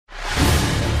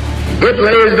It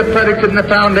lays the predicate and the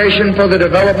foundation for the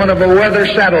development of a weather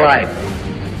satellite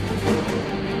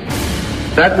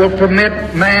that will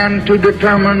permit man to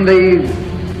determine the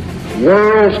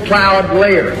world's cloud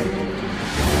layer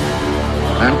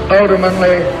and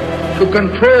ultimately to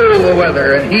control the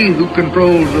weather, and he who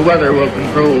controls the weather will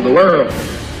control the world.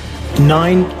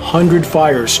 900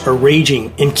 fires are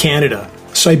raging in Canada.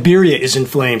 Siberia is in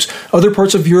flames. Other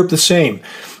parts of Europe the same.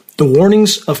 The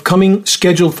warnings of coming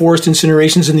scheduled forest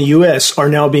incinerations in the U.S. are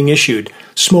now being issued.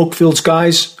 Smoke-filled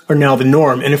skies are now the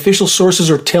norm, and official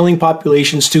sources are telling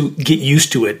populations to get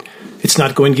used to it. It's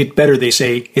not going to get better, they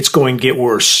say. It's going to get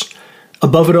worse.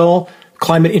 Above it all,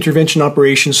 climate intervention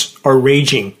operations are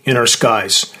raging in our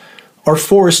skies. Our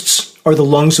forests are the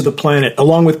lungs of the planet,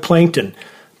 along with plankton.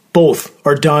 Both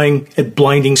are dying at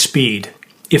blinding speed.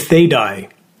 If they die,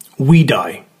 we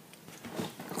die.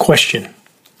 Question: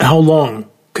 how long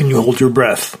can you hold your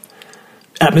breath?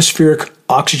 Atmospheric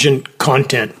oxygen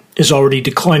content is already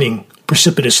declining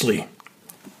precipitously.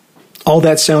 All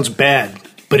that sounds bad,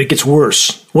 but it gets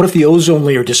worse. What if the ozone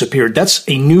layer disappeared? That's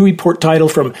a new report title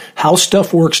from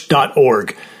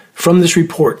howstuffworks.org. From this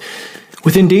report,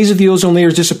 within days of the ozone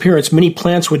layer's disappearance, many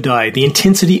plants would die. The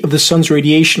intensity of the sun's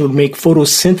radiation would make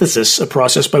photosynthesis, a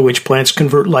process by which plants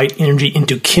convert light energy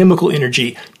into chemical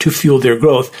energy to fuel their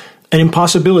growth, an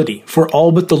impossibility for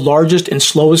all but the largest and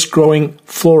slowest growing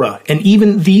flora. And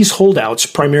even these holdouts,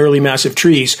 primarily massive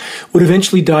trees, would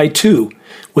eventually die too.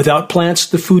 Without plants,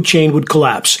 the food chain would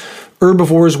collapse.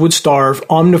 Herbivores would starve.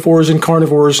 Omnivores and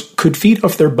carnivores could feed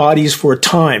off their bodies for a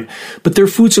time, but their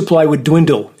food supply would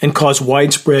dwindle and cause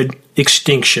widespread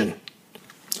extinction.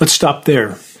 Let's stop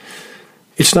there.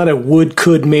 It's not a would,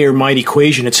 could, may, or might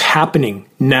equation. It's happening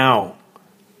now.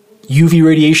 UV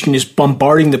radiation is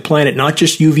bombarding the planet, not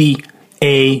just UV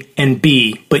A and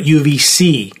B, but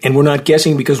UVC. And we're not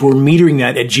guessing because we're metering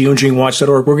that at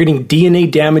geoengineeringwatch.org. We're getting DNA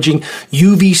damaging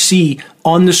UVC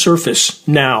on the surface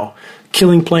now,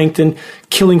 killing plankton,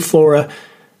 killing flora.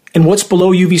 And what's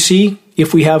below UVC?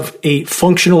 If we have a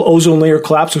functional ozone layer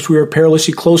collapse, which we are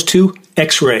perilously close to,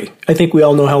 X-ray. I think we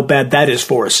all know how bad that is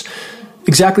for us.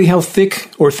 Exactly how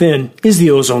thick or thin is the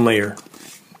ozone layer?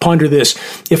 Ponder this.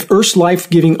 If Earth's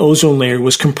life-giving ozone layer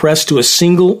was compressed to a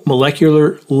single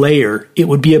molecular layer, it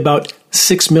would be about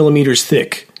 6 millimeters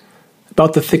thick,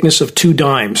 about the thickness of 2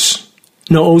 dimes.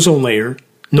 No ozone layer,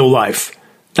 no life.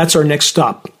 That's our next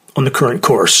stop on the current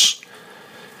course.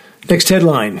 Next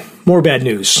headline, more bad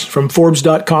news from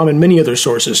Forbes.com and many other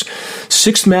sources.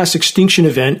 6th mass extinction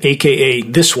event, aka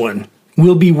this one,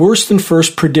 will be worse than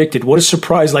first predicted. What a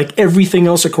surprise, like everything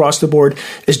else across the board,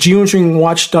 as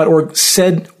geoengineeringwatch.org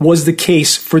said was the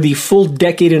case for the full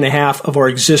decade and a half of our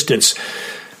existence.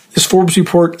 This Forbes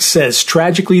report says,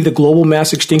 tragically, the global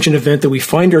mass extinction event that we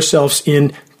find ourselves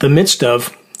in the midst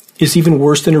of is even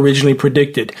worse than originally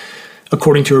predicted.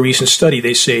 According to a recent study,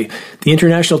 they say, the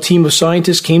international team of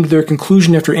scientists came to their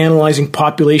conclusion after analyzing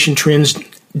population trends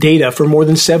data for more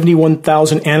than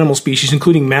 71,000 animal species,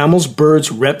 including mammals, birds,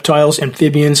 reptiles,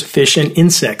 amphibians, fish, and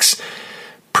insects.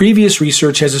 Previous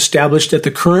research has established that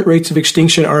the current rates of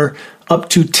extinction are up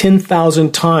to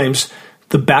 10,000 times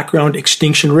the background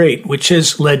extinction rate, which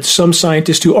has led some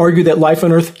scientists to argue that life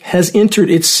on Earth has entered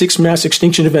its 6th mass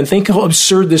extinction event. Think how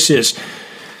absurd this is.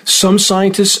 Some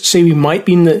scientists say we might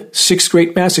be in the 6th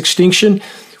great mass extinction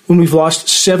when we've lost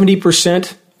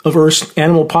 70% of Earth's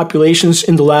animal populations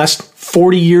in the last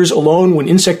 40 years alone, when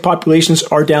insect populations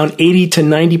are down 80 to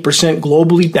 90%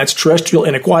 globally. That's terrestrial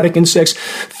and aquatic insects.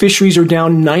 Fisheries are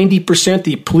down 90%,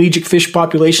 the pelagic fish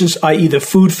populations, i.e. the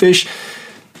food fish.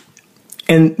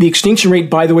 And the extinction rate,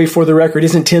 by the way, for the record,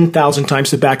 isn't 10,000 times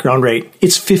the background rate.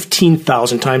 It's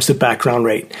 15,000 times the background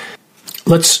rate.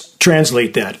 Let's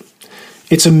translate that.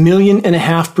 It's 1.5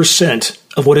 million%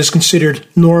 of what is considered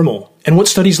normal. And what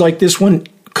studies like this one,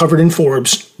 covered in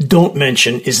Forbes, don't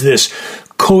mention is this: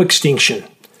 co-extinction.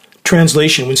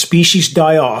 Translation: when species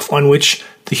die off, on which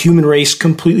the human race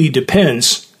completely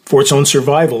depends for its own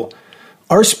survival,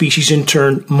 our species in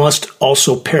turn must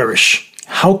also perish.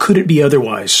 How could it be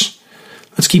otherwise?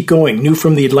 Let's keep going. New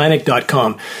from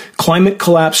theatlantic.com. Climate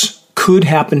collapse could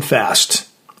happen fast.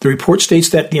 The report states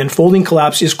that the unfolding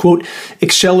collapse is, quote,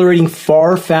 accelerating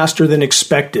far faster than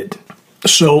expected.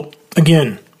 So,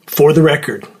 again, for the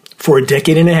record, for a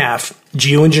decade and a half,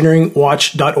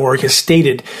 geoengineeringwatch.org has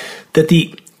stated that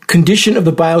the condition of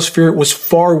the biosphere was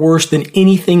far worse than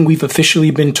anything we've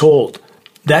officially been told.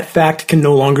 That fact can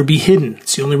no longer be hidden.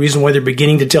 It's the only reason why they're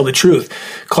beginning to tell the truth.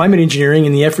 Climate engineering,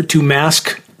 in the effort to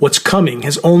mask what's coming,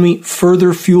 has only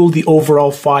further fueled the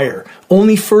overall fire,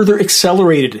 only further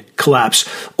accelerated collapse,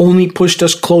 only pushed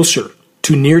us closer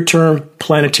to near-term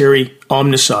planetary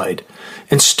omnicide.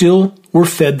 And still, we're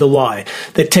fed the lie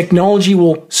that technology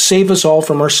will save us all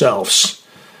from ourselves.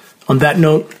 On that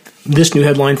note, this new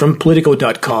headline from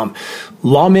Politico.com.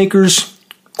 Lawmakers,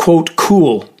 quote,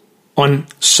 cool on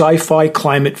sci-fi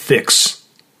climate fix.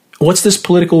 What's this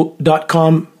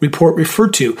Politico.com report refer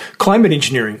to? Climate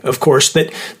engineering, of course,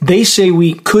 that they say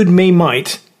we could, may,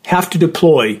 might have to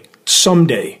deploy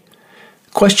someday.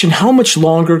 Question, how much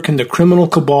longer can the criminal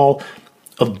cabal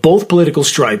of both political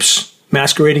stripes,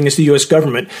 masquerading as the U.S.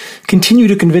 government, continue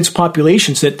to convince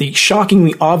populations that the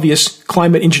shockingly obvious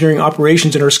climate engineering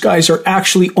operations in our skies are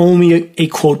actually only a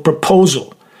quote,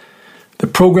 proposal? The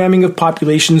programming of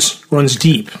populations runs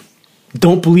deep.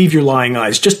 Don't believe your lying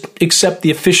eyes. Just accept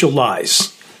the official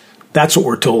lies. That's what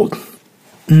we're told.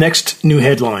 Next new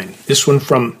headline. This one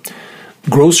from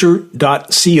grocer.co.uk.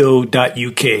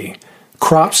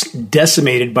 Crops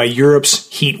decimated by Europe's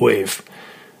heat wave.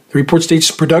 The report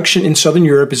states production in southern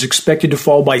Europe is expected to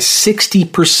fall by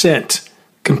 60%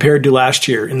 compared to last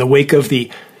year in the wake of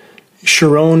the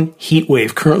Geoengineering heat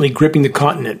wave currently gripping the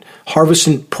continent. Harvests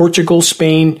in Portugal,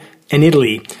 Spain, and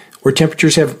Italy, where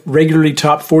temperatures have regularly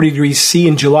topped 40 degrees C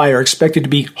in July, are expected to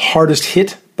be hardest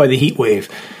hit by the heat wave.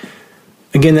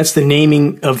 Again, that's the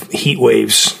naming of heat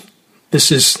waves.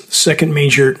 This is the second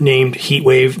major named heat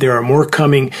wave. There are more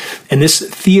coming, and this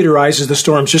theaterizes the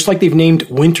storms, just like they've named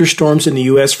winter storms in the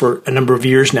U.S. for a number of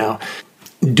years now.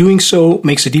 Doing so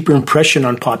makes a deeper impression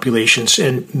on populations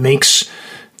and makes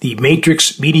the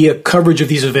matrix media coverage of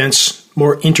these events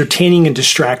more entertaining and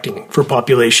distracting for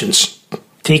populations,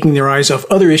 taking their eyes off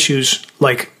other issues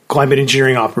like climate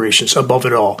engineering operations above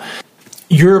it all.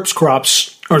 Europe's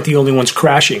crops aren't the only ones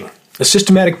crashing. A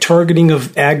systematic targeting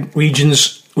of ag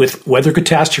regions with weather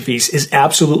catastrophes is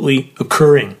absolutely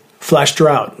occurring. Flash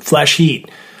drought, flash heat,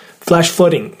 flash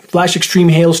flooding, flash extreme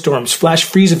hailstorms, flash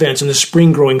freeze events in the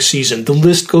spring growing season. The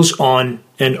list goes on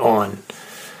and on.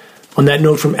 On that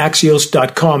note from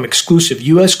Axios.com, exclusive,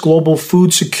 U.S. Global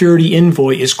Food Security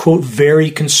Envoy is, quote, very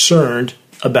concerned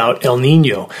about El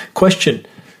Nino. Question,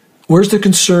 where's the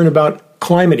concern about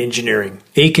climate engineering,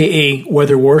 aka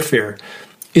weather warfare?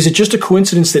 Is it just a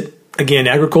coincidence that, again,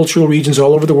 agricultural regions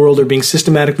all over the world are being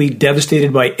systematically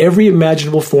devastated by every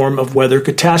imaginable form of weather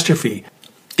catastrophe?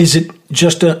 Is it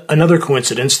just another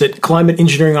coincidence that climate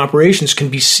engineering operations can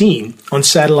be seen on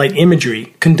satellite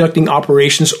imagery conducting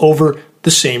operations over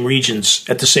the same regions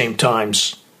at the same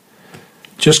times?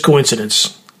 Just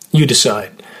coincidence. You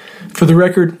decide. For the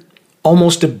record,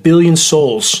 almost 1 billion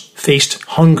souls faced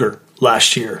hunger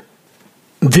last year.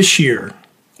 This year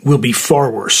will be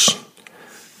far worse.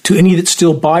 To any that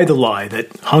still buy the lie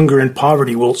that hunger and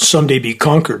poverty will someday be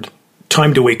conquered,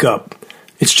 time to wake up.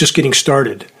 It's just getting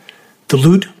started. The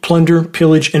loot, plunder,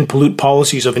 pillage, and pollute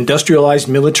policies of industrialized,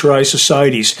 militarized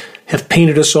societies have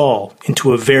painted us all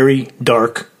into a very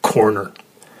dark corner.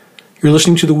 You're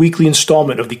listening to the weekly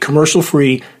installment of the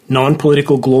commercial-free,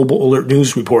 non-political Global Alert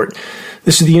News Report.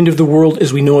 This is the End of the World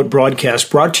as We Know It broadcast,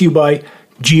 brought to you by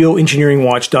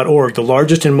Geoengineeringwatch.org, the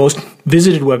largest and most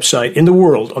visited website in the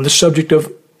world on the subject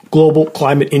of global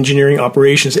climate engineering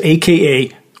operations,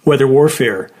 aka weather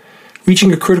warfare.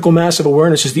 Reaching a critical mass of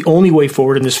awareness is the only way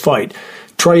forward in this fight.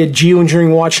 Try a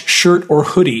Geoengineering Watch shirt or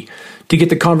hoodie to get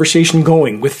the conversation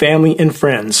going with family and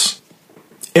friends.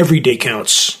 Every day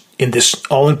counts in this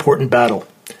all-important battle.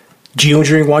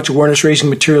 Geoengineering Watch awareness-raising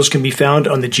materials can be found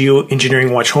on the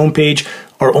Geoengineering Watch homepage.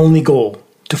 Our only goal,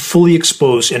 to fully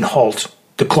expose and halt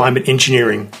the climate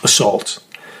engineering assault.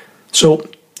 So,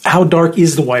 how dark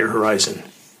is the wider horizon?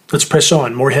 Let's press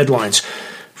on. More headlines.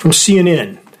 From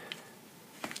CNN.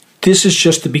 This is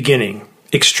just the beginning.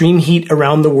 Extreme heat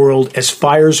around the world as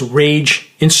fires rage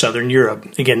in southern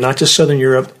Europe. Again, not just southern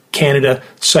Europe, Canada,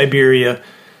 Siberia,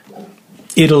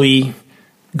 Italy,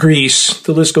 Greece.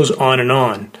 The list goes on and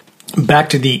on. Back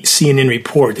to the CNN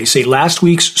report. They say last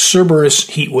week's Cerberus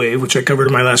heat wave, which I covered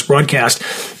in my last broadcast,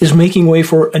 is making way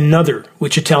for another,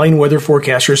 which Italian weather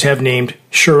forecasters have named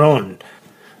Chiron.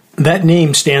 That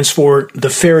name stands for the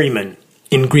ferryman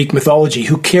in Greek mythology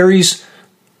who carries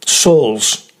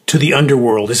souls to the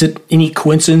underworld. Is it any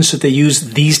coincidence that they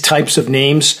use these types of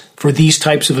names for these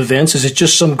types of events? Is it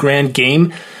just some grand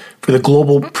game for the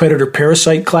global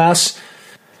predator-parasite class?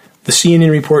 The CNN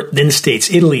report then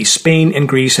states Italy, Spain, and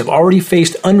Greece have already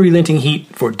faced unrelenting heat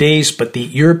for days, but the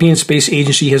European Space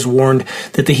Agency has warned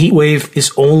that the heat wave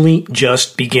is only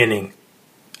just beginning.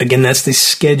 Again, that's the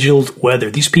scheduled weather.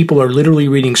 These people are literally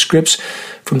reading scripts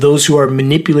from those who are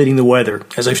manipulating the weather.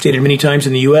 As I've stated many times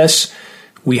in the U.S.,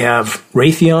 we have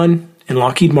Raytheon and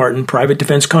Lockheed Martin, private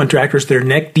defense contractors that are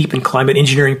neck deep in climate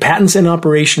engineering patents and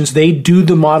operations. They do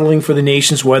the modeling for the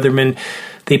nation's weathermen.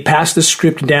 They pass the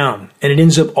script down, and it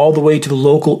ends up all the way to the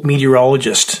local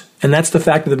meteorologist. And that's the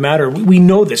fact of the matter. We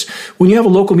know this. When you have a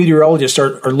local meteorologist,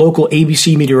 our local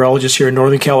ABC meteorologist here in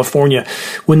Northern California,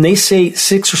 when they say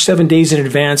 6 or 7 days in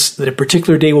advance that a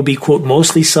particular day will be, quote,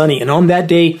 mostly sunny, and on that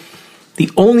day, the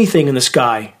only thing in the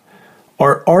sky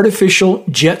are artificial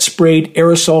jet-sprayed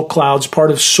aerosol clouds,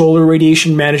 part of solar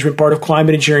radiation management, part of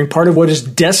climate engineering, part of what is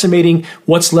decimating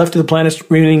what's left of the planet's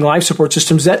remaining life support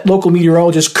systems. That local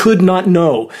meteorologist could not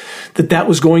know that that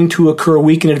was going to occur a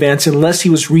week in advance unless he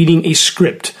was reading a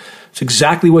script. It's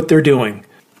exactly what they're doing.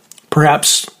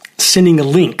 Perhaps sending a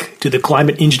link to the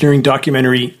climate engineering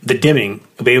documentary, The Dimming,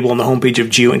 available on the homepage of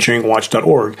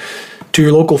geoengineeringwatch.org, to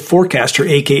your local forecaster,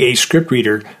 aka script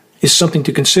reader, is something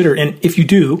to consider. And if you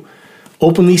do,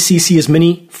 openly CC as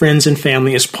many friends and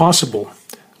family as possible,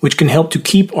 which can help to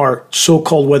keep our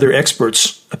so-called weather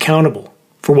experts accountable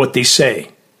for what they say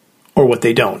or what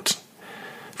they don't.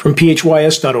 From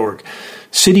phys.org,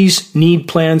 cities need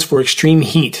plans for extreme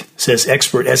heat, says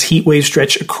expert, as heat waves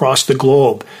stretch across the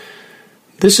globe.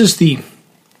 This is the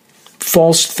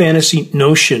false fantasy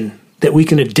notion that we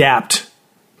can adapt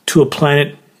to a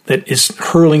planet that is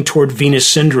hurling toward Venus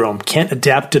syndrome. Can't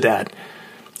adapt to that.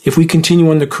 If we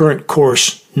continue on the current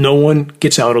course, no one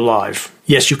gets out alive.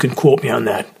 Yes, you can quote me on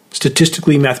that.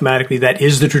 Statistically, mathematically, that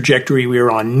is the trajectory we are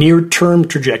on. Near-term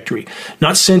trajectory.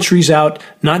 Not centuries out,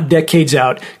 not decades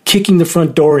out, kicking the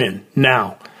front door in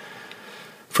now.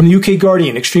 From the UK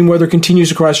Guardian, extreme weather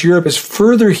continues across Europe as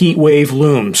further heat wave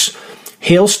looms.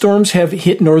 Hailstorms have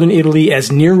hit northern Italy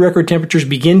as near-record temperatures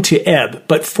begin to ebb,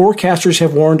 but forecasters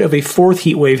have warned of a fourth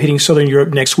heat wave hitting southern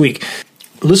Europe next week.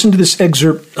 Listen to this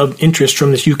excerpt of interest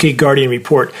from this UK Guardian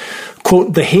report.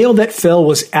 Quote, the hail that fell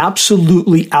was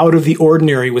absolutely out of the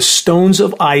ordinary, with stones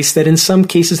of ice that in some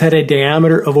cases had a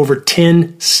diameter of over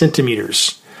 10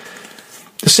 centimeters.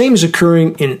 The same is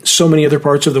occurring in so many other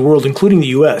parts of the world, including the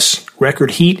U.S.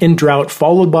 Record heat and drought,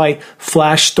 followed by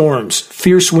flash storms,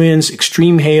 fierce winds,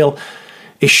 extreme hail,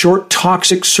 a short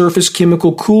toxic surface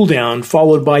chemical cool down,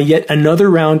 followed by yet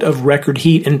another round of record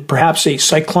heat and perhaps a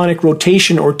cyclonic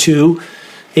rotation or two,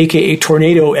 aka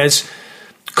tornado, as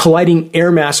colliding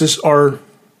air masses are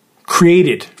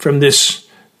created from this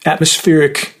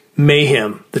atmospheric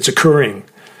mayhem that's occurring.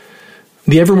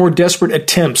 The ever more desperate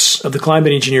attempts of the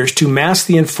climate engineers to mask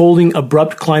the unfolding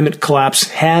abrupt climate collapse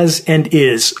has and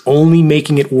is only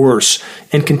making it worse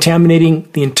and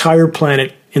contaminating the entire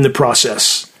planet in the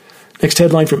process. Next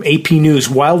headline from AP News.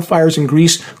 Wildfires in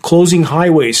Greece closing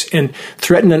highways and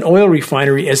threaten an oil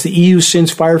refinery as the EU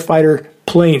sends firefighter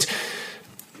planes.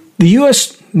 The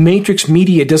U.S. matrix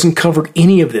media doesn't cover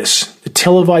any of this. The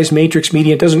televised matrix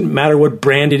media, it doesn't matter what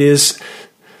brand it is,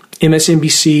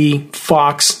 MSNBC,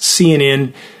 Fox,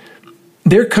 CNN,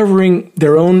 they're covering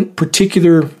their own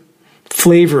particular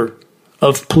flavor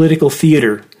of political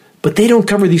theater, but they don't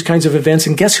cover these kinds of events.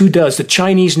 And guess who does? The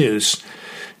Chinese news.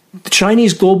 The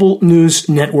Chinese Global News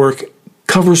Network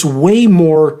covers way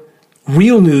more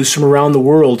real news from around the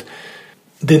world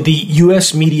than the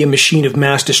U.S. media machine of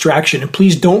mass distraction. And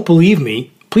please don't believe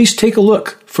me. Please take a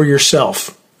look for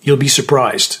yourself. You'll be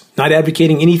surprised. Not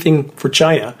advocating anything for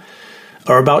China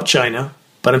or about China,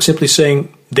 but I'm simply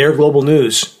saying their global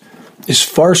news is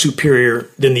far superior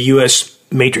than the U.S.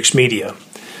 matrix media.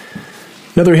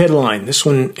 Another headline. This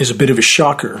one is a bit of a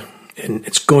shocker, and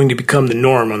it's going to become the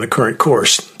norm on the current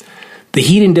course. The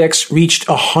heat index reached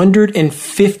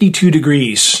 152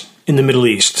 degrees in the Middle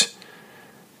East.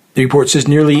 The report says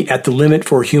nearly at the limit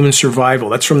for human survival.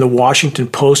 That's from the Washington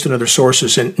Post and other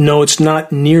sources. And no, it's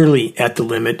not nearly at the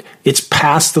limit. It's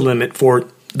past the limit for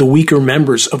the weaker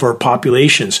members of our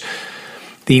populations.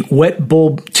 The wet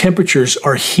bulb temperatures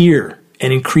are here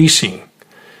and increasing.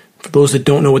 For those that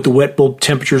don't know what the wet bulb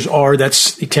temperatures are,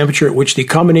 that's the temperature at which the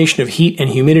combination of heat and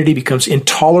humidity becomes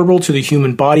intolerable to the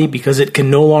human body because it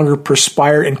can no longer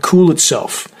perspire and cool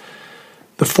itself.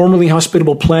 The formerly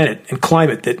hospitable planet and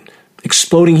climate that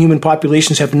exploding human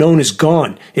populations have known is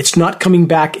gone. It's not coming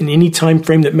back in any time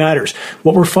frame that matters.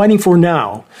 What we're fighting for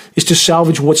now is to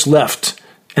salvage what's left,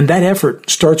 and that effort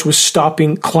starts with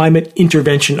stopping climate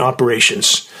intervention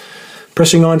operations.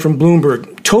 Pressing on from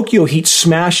Bloomberg, Tokyo heat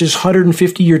smashes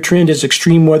 150-year trend as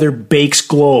extreme weather bakes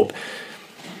globe.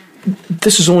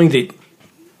 This is only the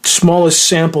smallest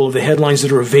sample of the headlines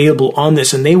that are available on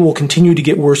this, and they will continue to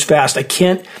get worse fast. I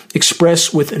can't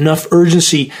express with enough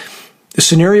urgency the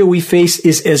scenario we face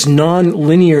is as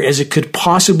non-linear as it could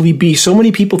possibly be. So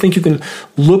many people think you can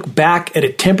look back at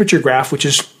a temperature graph, which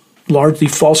is largely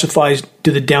falsified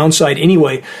to the downside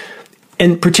anyway,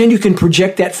 and pretend you can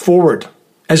project that forward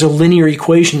as a linear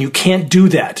equation. You can't do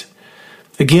that.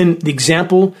 Again, the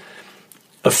example,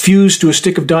 a fuse to a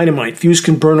stick of dynamite. Fuse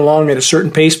can burn along at a certain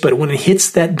pace, but when it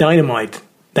hits that dynamite,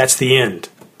 that's the end.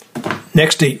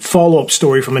 Next, a follow-up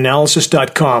story from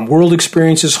analysis.com. World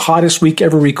experiences hottest week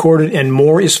ever recorded, and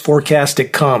more is forecast to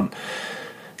come.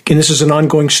 Again, this is an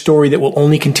ongoing story that will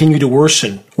only continue to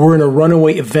worsen. We're in a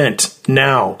runaway event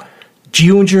now.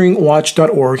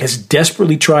 Geoengineeringwatch.org has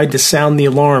desperately tried to sound the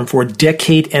alarm for a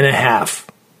decade and a half.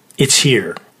 It's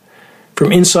here. From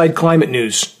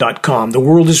InsideClimateNews.com, the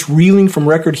world is reeling from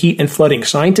record heat and flooding.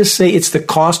 Scientists say it's the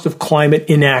cost of climate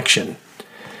inaction.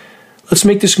 Let's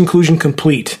make this conclusion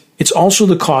complete. It's also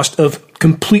the cost of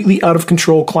completely out of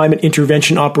control climate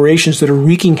intervention operations that are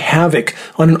wreaking havoc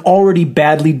on an already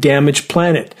badly damaged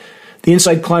planet. The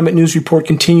Inside Climate News report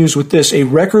continues with this. A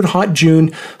record hot June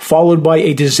followed by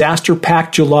a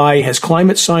disaster-packed July has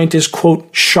climate scientists, quote,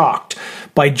 shocked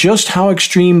by just how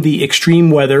extreme the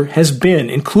extreme weather has been,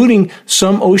 including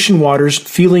some ocean waters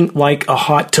feeling like a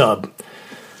hot tub.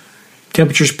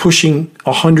 Temperatures pushing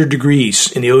 100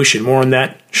 degrees in the ocean. More on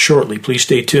that shortly. Please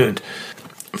stay tuned.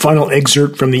 Final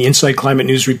excerpt from the Inside Climate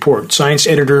News report. Science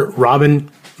editor Robin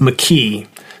McKee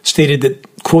stated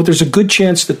that, quote, there's a good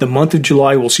chance that the month of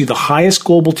July will see the highest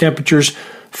global temperatures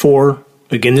for,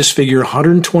 again, this figure,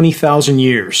 120,000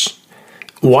 years.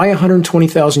 Why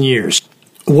 120,000 years?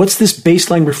 What's this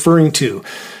baseline referring to?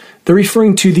 They're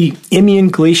referring to the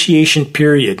Eemian glaciation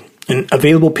period. And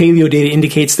available paleo data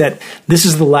indicates that this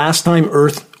is the last time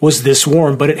Earth was this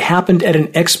warm, but it happened at an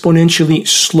exponentially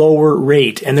slower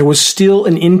rate, and there was still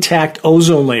an intact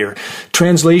ozone layer.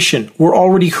 Translation, we're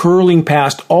already hurling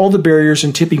past all the barriers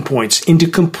and tipping points into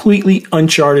completely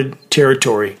uncharted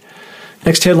territory.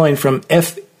 Next headline from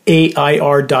FAIR.org.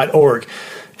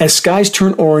 As skies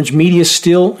turn orange, media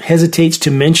still hesitates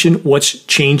to mention what's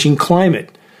changing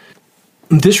climate.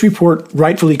 This report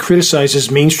rightfully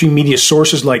criticizes mainstream media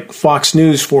sources like Fox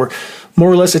News for more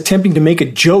or less attempting to make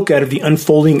a joke out of the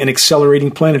unfolding and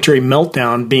accelerating planetary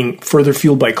meltdown being further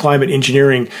fueled by climate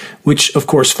engineering, which, of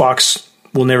course, Fox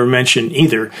will never mention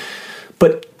either.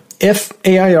 But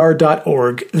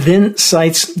FAIR.org then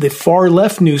cites the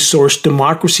far-left news source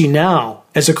Democracy Now!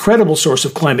 As a credible source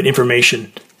of climate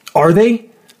information. Are they?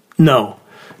 No.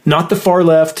 Not the far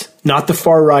left, not the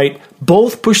far right.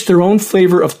 Both push their own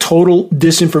flavor of total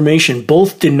disinformation.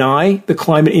 Both deny the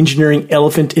climate engineering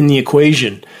elephant in the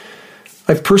equation.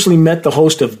 I've personally met the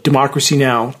host of Democracy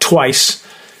Now! Twice,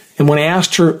 and when I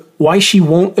asked her why she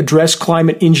won't address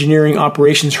climate engineering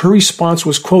operations, her response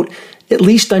was, quote, at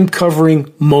least I'm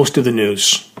covering most of the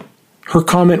news. Her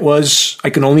comment was,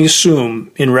 I can only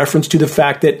assume, in reference to the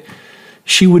fact that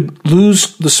she would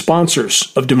lose the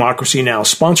sponsors of Democracy Now!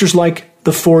 Sponsors like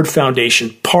the Ford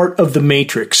Foundation, part of the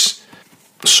Matrix.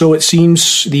 So it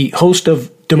seems the host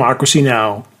of Democracy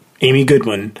Now!, Amy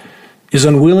Goodwin, is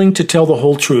unwilling to tell the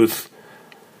whole truth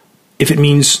if it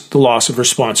means the loss of her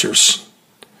sponsors.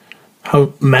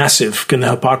 How massive can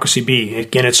the hypocrisy be?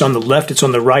 Again, it's on the left, it's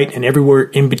on the right, and everywhere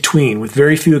in between, with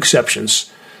very few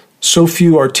exceptions. So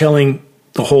few are telling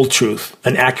the whole truth,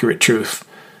 an accurate truth.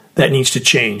 That needs to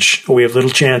change, or we have little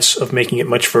chance of making it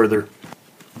much further.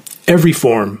 Every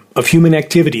form of human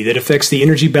activity that affects the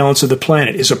energy balance of the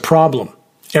planet is a problem.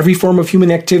 Every form of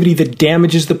human activity that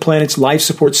damages the planet's life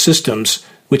support systems,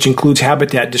 which includes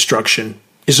habitat destruction,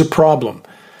 is a problem.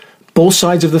 Both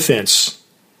sides of the fence,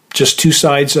 just two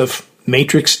sides of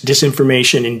matrix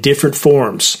disinformation in different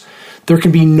forms. There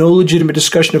can be no legitimate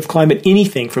discussion of climate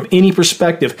anything from any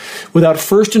perspective without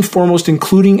first and foremost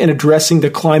including and addressing the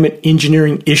climate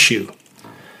engineering issue.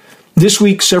 This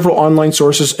week, several online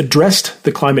sources addressed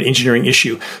the climate engineering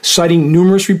issue, citing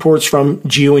numerous reports from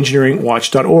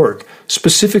Geoengineeringwatch.org,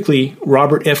 specifically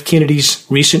Robert F. Kennedy's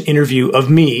recent interview of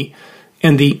me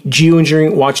and the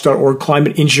Geoengineeringwatch.org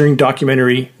climate engineering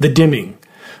documentary, The Dimming.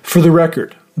 For the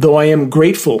record, though I am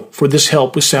grateful for this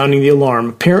help with sounding the alarm,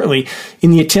 apparently,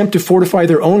 in the attempt to fortify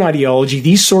their own ideology,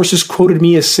 these sources quoted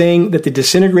me as saying that the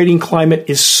disintegrating climate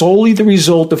is solely the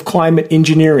result of climate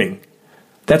engineering.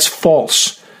 That's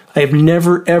false. I have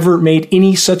never, ever made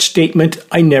any such statement.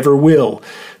 I never will.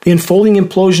 The unfolding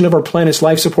implosion of our planet's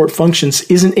life support functions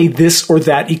isn't a this or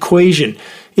that equation.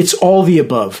 It's all the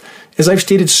above, as I've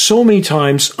stated so many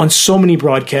times on so many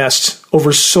broadcasts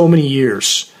over so many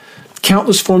years.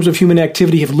 Countless forms of human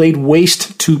activity have laid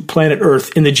waste to planet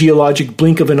Earth in the geologic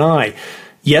blink of an eye.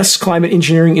 Yes, climate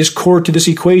engineering is core to this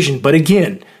equation, but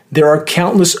again, there are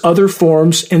countless other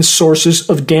forms and sources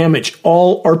of damage.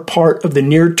 All are part of the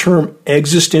near-term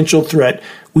existential threat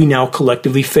we now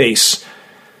collectively face.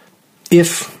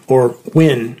 If or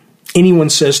when anyone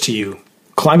says to you,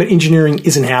 climate engineering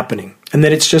isn't happening, and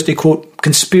that it's just a, quote,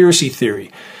 conspiracy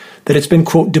theory, that it's been,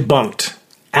 quote, debunked.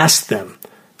 Ask them.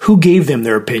 Who gave them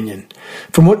their opinion?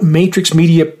 From what matrix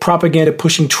media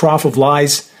propaganda-pushing trough of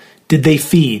lies did they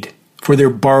feed for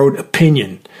their borrowed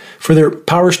opinion, for their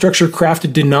power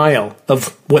structure-crafted denial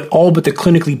of what all but the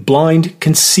clinically blind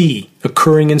can see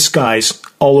occurring in skies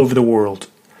all over the world?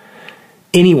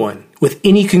 Anyone with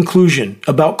any conclusion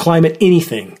about climate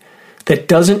anything that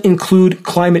doesn't include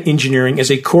climate engineering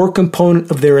as a core component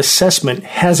of their assessment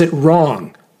has it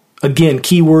wrong. Again,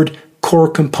 keyword core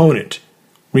component.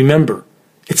 Remember,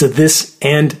 it's a this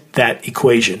and that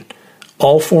equation.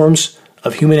 All forms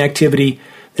of human activity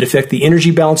that affect the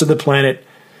energy balance of the planet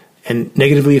and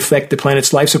negatively affect the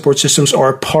planet's life support systems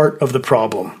are a part of the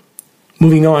problem.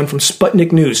 Moving on from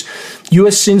Sputnik News,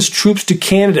 U.S. sends troops to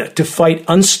Canada to fight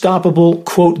unstoppable,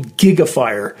 quote,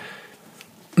 gigafire.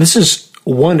 This is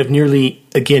one of nearly,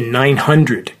 again,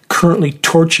 900 currently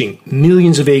torching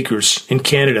millions of acres in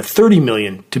Canada, 30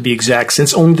 million to be exact,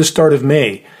 since only the start of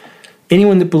May.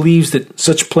 Anyone that believes that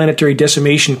such planetary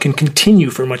decimation can continue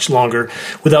for much longer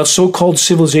without so-called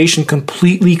civilization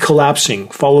completely collapsing,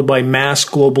 followed by mass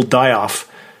global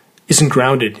die-off, isn't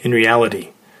grounded in reality.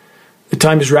 The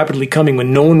time is rapidly coming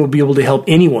when no one will be able to help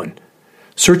anyone.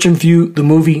 Search and view the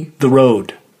movie The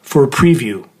Road for a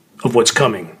preview of what's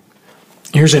coming.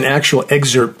 Here's an actual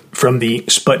excerpt from the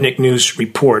Sputnik News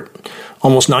report.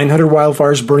 Almost 900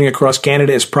 wildfires burning across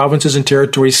Canada as provinces and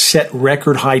territories set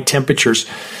record high temperatures.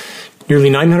 Nearly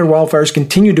 900 wildfires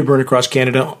continue to burn across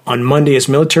Canada on Monday as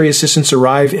military assistance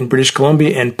arrived in British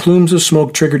Columbia and plumes of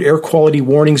smoke triggered air quality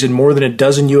warnings in more than a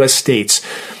dozen U.S. states.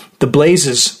 The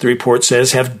blazes, the report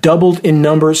says, have doubled in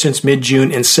number since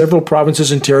mid-June, and several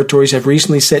provinces and territories have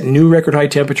recently set new record high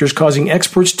temperatures, causing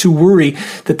experts to worry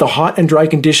that the hot and dry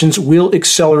conditions will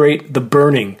accelerate the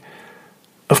burning.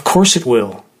 Of course it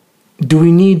will. Do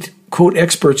we need, quote,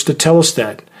 experts to tell us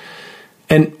that?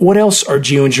 And what else are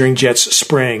geoengineering jets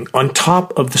spraying on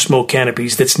top of the smoke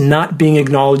canopies that's not being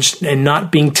acknowledged and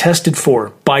not being tested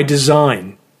for by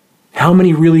design? How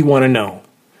many really want to know?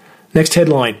 Next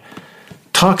headline.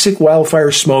 Toxic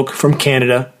wildfire smoke from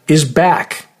Canada is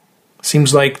back.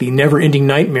 Seems like the never-ending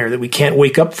nightmare that we can't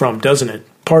wake up from, doesn't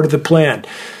it? Part of the plan.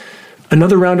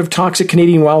 Another round of toxic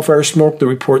Canadian wildfire smoke, the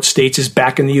report states, is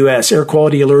back in the U.S. Air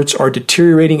quality alerts are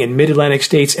deteriorating in mid-Atlantic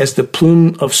states as the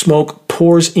plume of smoke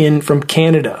pours in from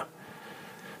Canada.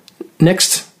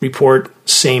 Next report,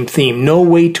 same theme. No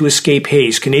way to escape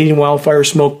haze. Canadian wildfire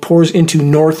smoke pours into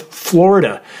North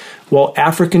Florida, while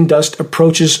African dust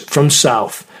approaches from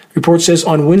south. Report says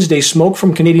on Wednesday, smoke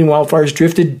from Canadian wildfires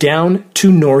drifted down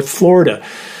to North Florida,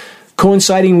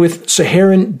 coinciding with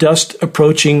Saharan dust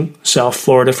approaching South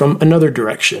Florida from another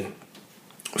direction.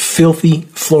 Filthy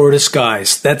Florida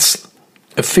skies. That's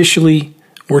officially,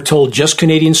 we're told, just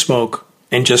Canadian smoke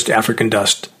and just African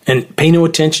dust. And pay no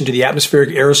attention to the atmospheric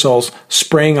aerosols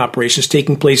spraying operations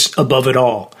taking place above it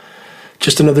all.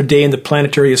 Just another day in the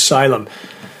planetary asylum.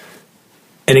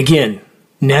 And again,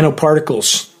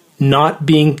 nanoparticles not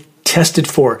being tested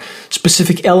for,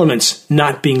 specific elements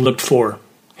not being looked for.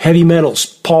 Heavy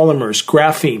metals, polymers,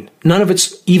 graphene, none of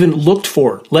it's even looked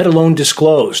for, let alone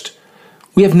disclosed.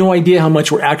 We have no idea how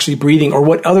much we're actually breathing or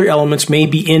what other elements may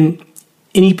be in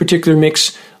any particular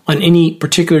mix on any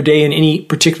particular day in any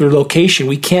particular location.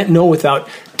 We can't know without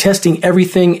testing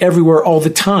everything everywhere all the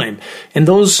time. And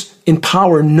those in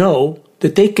power know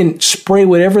that they can spray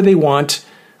whatever they want,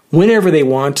 whenever they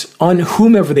want, on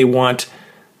whomever they want,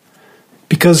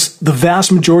 because the vast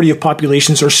majority of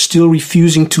populations are still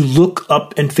refusing to look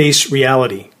up and face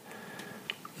reality.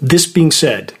 This being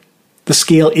said, the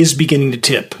scale is beginning to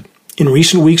tip. In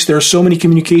recent weeks, there are so many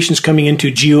communications coming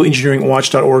into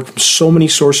geoengineeringwatch.org from so many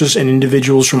sources and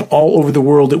individuals from all over the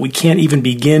world that we can't even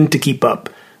begin to keep up,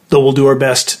 though we'll do our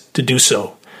best to do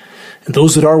so. And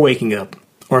those that are waking up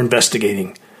are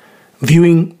investigating.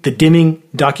 Viewing the dimming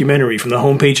documentary from the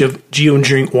homepage of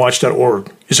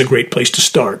geoengineeringwatch.org is a great place to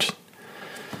start.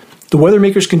 The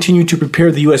weathermakers continue to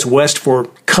prepare the U.S. West for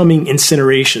coming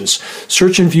incinerations.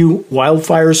 Search and view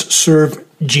Wildfires Serve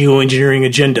Geoengineering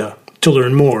Agenda to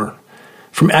learn more.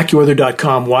 From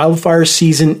AccuWeather.com, wildfire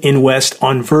season in West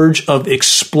on verge of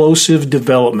explosive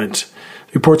development.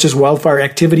 The report says wildfire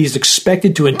activity is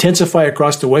expected to intensify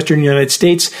across the western United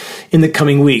States in the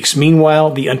coming weeks.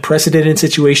 Meanwhile, the unprecedented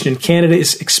situation in Canada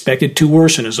is expected to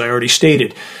worsen, as I already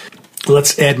stated.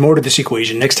 Let's add more to this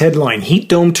equation. Next headline, heat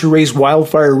dome to raise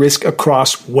wildfire risk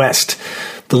across West.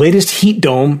 The latest heat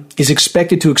dome is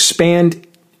expected to expand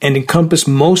and encompass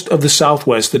most of the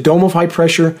Southwest. The dome of high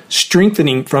pressure,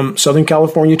 strengthening from Southern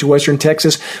California to western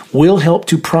Texas, will help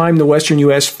to prime the western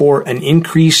U.S. for an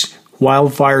increased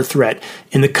wildfire threat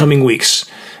in the coming weeks.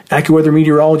 AccuWeather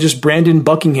meteorologist Brandon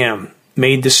Buckingham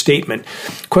made this statement.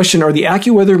 Question, are the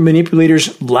AccuWeather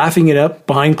manipulators laughing it up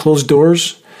behind closed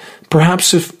doors?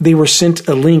 Perhaps if they were sent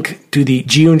a link to the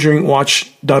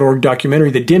geoengineeringwatch.org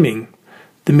documentary, The Dimming,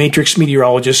 the Matrix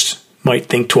meteorologists might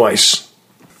think twice.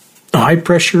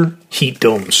 High-pressure heat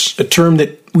domes, a term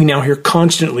that we now hear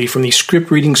constantly from these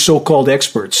script-reading so-called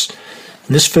experts.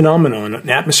 And this phenomenon, an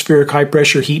atmospheric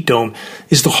high-pressure heat dome,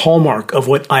 is the hallmark of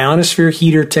what ionosphere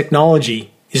heater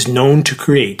technology is known to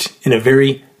create in a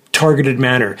very targeted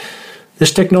manner.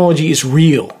 This technology is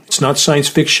real. It's not science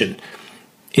fiction.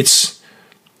 Its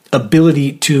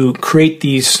ability to create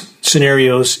these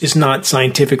scenarios is not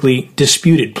scientifically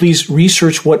disputed. Please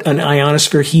research what an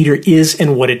ionosphere heater is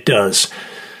and what it does.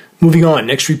 Moving on,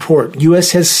 next report.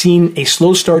 U.S. has seen a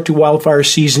slow start to wildfire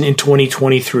season in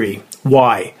 2023.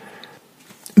 Why?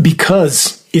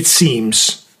 Because it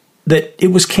seems that it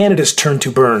was Canada's turn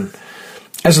to burn.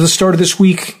 As of the start of this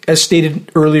week, as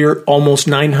stated earlier, almost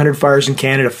 900 fires in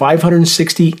Canada,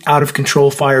 560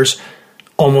 out-of-control fires,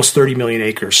 almost 30 million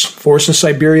acres. Forests in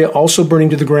Siberia also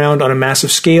burning to the ground on a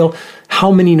massive scale.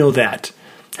 How many know that?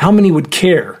 How many would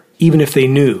care, even if they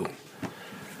knew?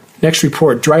 Next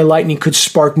report, dry lightning could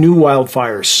spark new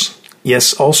wildfires.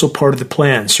 Yes, also part of the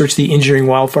plan. Search the engineering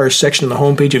wildfires section on the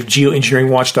homepage of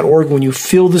geoengineeringwatch.org. When you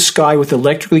fill the sky with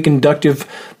electrically conductive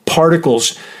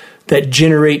particles that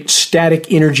generate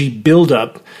static energy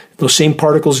buildup, those same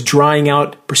particles drying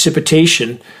out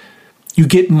precipitation, you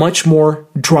get much more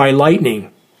dry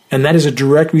lightning. And that is a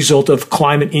direct result of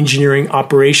climate engineering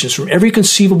operations. From every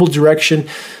conceivable direction,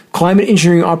 climate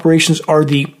engineering operations are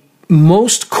the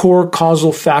most core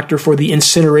causal factor for the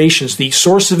incinerations. The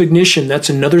source of ignition, that's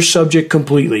another subject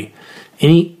completely.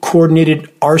 Any coordinated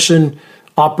arson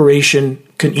operation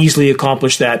can easily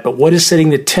accomplish that. But what is setting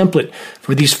the template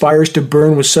for these fires to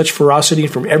burn with such ferocity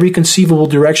and from every conceivable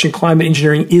direction? Climate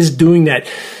engineering is doing that.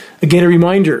 Again, a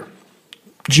reminder,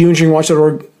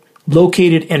 geoengineeringwatch.org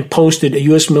located and posted a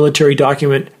U.S. military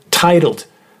document titled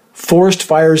Forest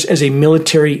Fires as a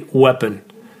Military Weapon,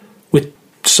 with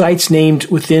sites named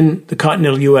within the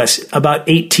continental U.S., about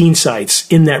 18 sites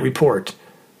in that report.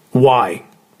 Why?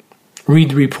 Read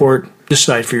the report.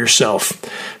 Decide for yourself.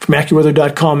 From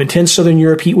AccuWeather.com, intense southern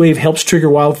Europe heat wave helps trigger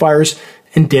wildfires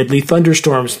and deadly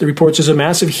thunderstorms. The report says a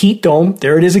massive heat dome,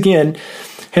 there it is again,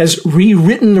 has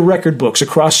rewritten the record books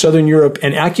across southern Europe,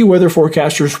 and AccuWeather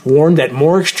forecasters warn that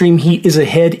more extreme heat is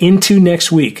ahead into next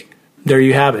week. There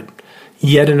you have it.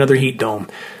 Yet another heat dome.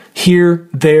 Here,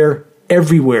 there,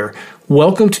 everywhere.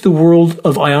 Welcome to the world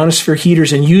of ionosphere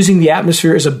heaters and using the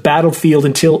atmosphere as a battlefield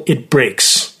until it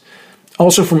breaks.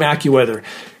 Also from AccuWeather,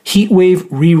 heat wave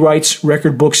rewrites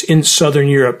record books in southern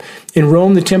Europe. In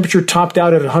Rome, the temperature topped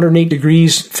out at 108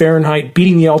 degrees Fahrenheit,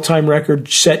 beating the all-time record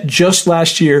set just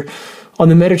last year. On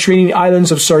the Mediterranean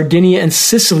islands of Sardinia and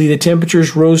Sicily, the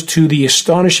temperatures rose to the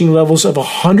astonishing levels of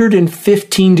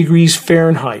 115 degrees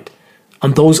Fahrenheit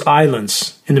on those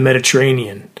islands in the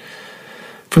Mediterranean.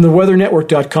 From the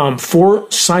weathernetwork.com,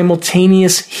 4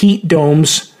 simultaneous heat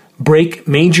domes break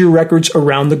major records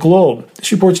around the globe.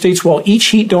 This report states while each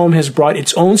heat dome has brought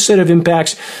its own set of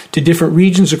impacts to different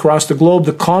regions across the globe,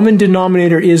 the common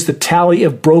denominator is the tally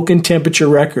of broken temperature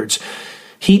records.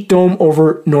 Heat dome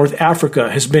over North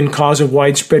Africa has been causing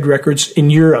widespread records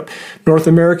in Europe. North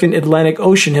American Atlantic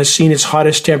Ocean has seen its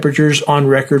hottest temperatures on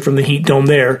record from the heat dome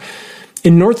there.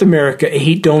 In North America, a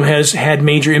heat dome has had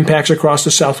major impacts across the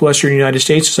southwestern United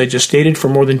States, as I just stated, for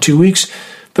more than 2 weeks.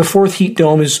 The 4th heat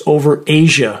dome is over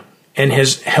Asia and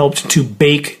has helped to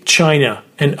bake China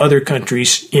and other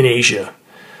countries in Asia.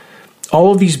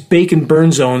 All of these bake and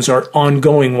burn zones are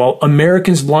ongoing while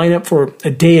Americans line up for a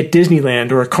day at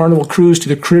Disneyland or a carnival cruise to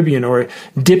the Caribbean or a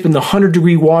dip in the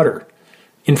 100-degree water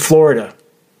in Florida.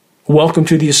 Welcome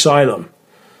to the asylum.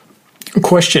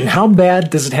 Question, how bad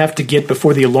does it have to get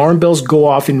before the alarm bells go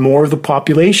off in more of the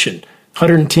population?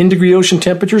 110-degree ocean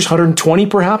temperatures, 120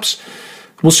 perhaps?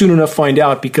 We'll soon enough find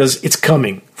out because it's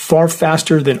coming far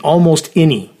faster than almost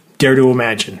any dare to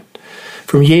imagine.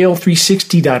 From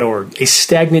Yale360.org, a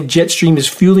stagnant jet stream is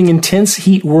fueling intense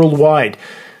heat worldwide.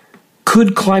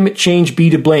 Could climate change be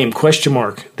to blame? Question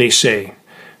mark, they say.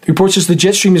 The report says the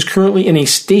jet stream is currently in a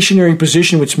stationary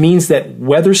position, which means that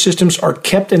weather systems are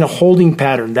kept in a holding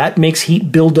pattern. That makes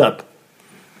heat build up.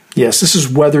 Yes, this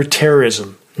is weather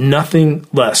terrorism, nothing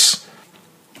less.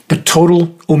 The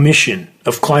total omission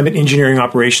of climate engineering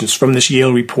operations from this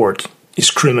Yale report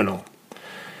is criminal.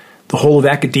 The whole of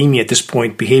academia at this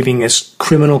point behaving as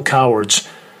criminal cowards,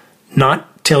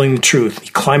 not telling the truth.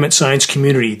 The climate science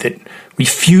community that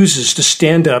refuses to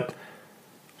stand up,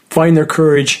 find their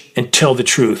courage, and tell the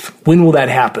truth. When will that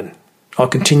happen? I'll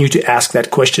continue to ask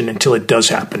that question until it does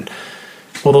happen.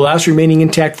 While the last remaining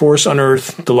intact forests on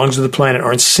Earth, the lungs of the planet,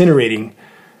 are incinerating,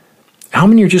 how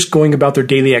many are just going about their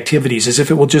daily activities as if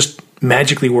it will just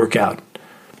magically work out?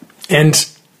 And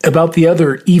about the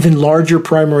other, even larger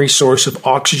primary source of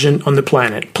oxygen on the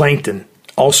planet, plankton,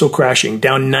 also crashing,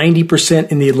 down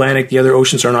 90% in the Atlantic. The other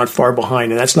oceans are not far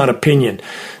behind, and that's not opinion.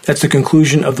 That's the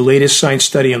conclusion of the latest science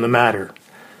study on the matter.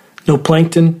 No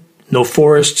plankton, no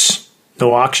forests,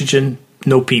 no oxygen,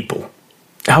 no people.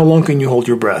 How long can you hold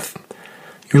your breath?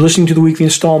 You're listening to the weekly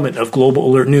installment of Global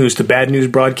Alert News, the Bad News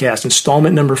Broadcast,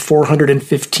 installment number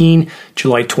 415,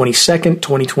 July 22nd,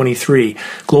 2023.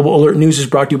 Global Alert News is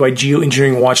brought to you by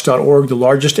Geoengineeringwatch.org, the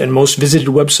largest and most visited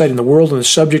website in the world on the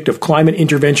subject of climate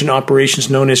intervention operations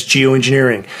known as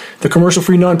geoengineering. The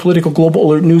commercial-free, non-political Global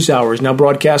Alert News Hour is now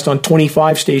broadcast on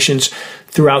 25 stations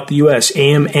throughout the U.S.,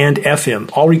 AM and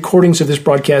FM. All recordings of this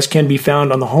broadcast can be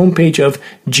found on the homepage of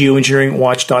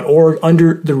Geoengineeringwatch.org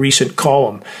under the recent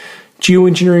column.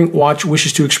 Geoengineering Watch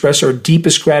wishes to express our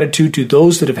deepest gratitude to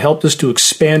those that have helped us to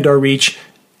expand our reach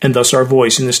and thus our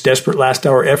voice in this desperate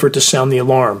last-hour effort to sound the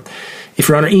alarm. If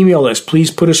you're on our email list,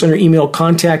 please put us on our email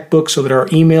contact book so that our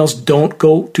emails don't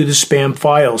go to the spam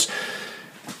files.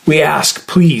 We ask,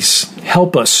 please,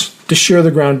 help us to share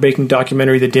the groundbreaking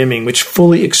documentary, The Dimming, which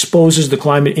fully exposes the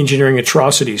climate engineering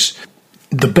atrocities.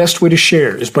 The best way to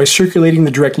share is by circulating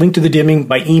the direct link to The Dimming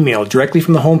by email directly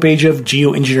from the homepage of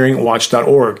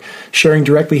geoengineeringwatch.org. Sharing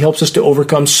directly helps us to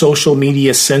overcome social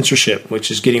media censorship,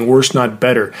 which is getting worse, not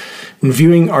better. When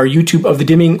viewing our YouTube of The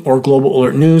Dimming or Global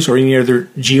Alert News or any other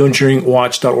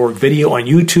geoengineeringwatch.org video on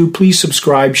YouTube, please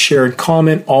subscribe, share, and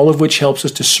comment, all of which helps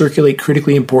us to circulate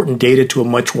critically important data to a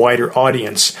much wider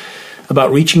audience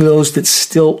about reaching those that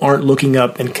still aren't looking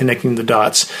up and connecting the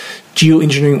dots.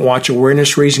 Geoengineering Watch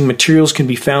awareness-raising materials can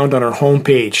be found on our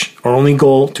homepage. Our only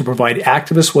goal, to provide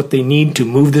activists what they need to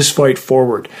move this fight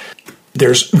forward.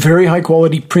 There's very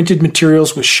high-quality printed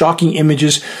materials with shocking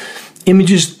images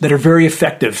that are very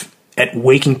effective at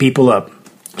waking people up.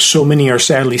 So many are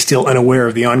sadly still unaware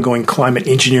of the ongoing climate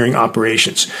engineering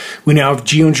operations. We now have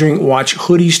Geoengineering Watch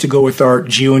hoodies to go with our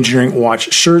Geoengineering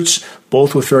Watch shirts,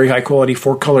 both with very high-quality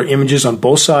 4-color images on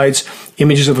both sides,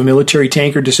 images of a military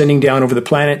tanker descending down over the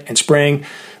planet and spraying.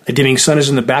 A dimming sun is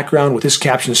in the background with this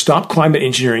caption, "Stop Climate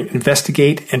Engineering,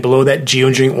 Investigate," and below that,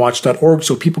 geoengineeringwatch.org,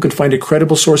 so people can find a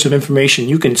credible source of information.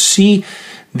 You can see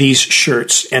these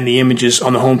shirts and the images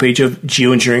on the homepage of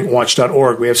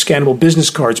geoengineeringwatch.org. We have scannable business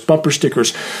cards, bumper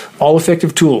stickers, all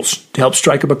effective tools to help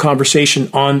strike up a conversation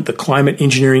on the climate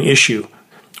engineering issue.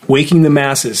 Waking the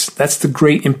masses, that's the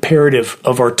great imperative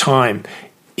of our time.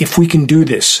 If we can do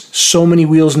this, so many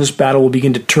wheels in this battle will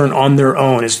begin to turn on their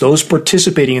own as those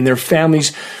participating and their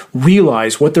families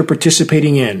realize what they're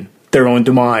participating in, their own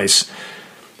demise.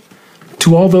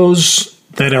 To all those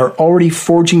that are already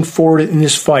forging forward in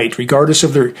this fight, regardless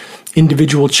of their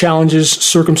individual challenges,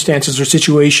 circumstances, or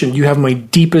situation, you have my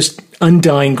deepest,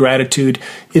 undying gratitude.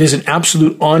 It is an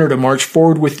absolute honor to march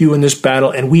forward with you in this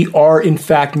battle, and we are, in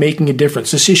fact, making a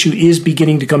difference. This issue is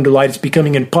beginning to come to light. It's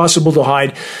becoming impossible to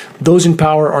hide. Those in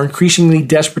power are increasingly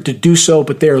desperate to do so,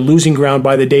 but they are losing ground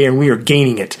by the day, and we are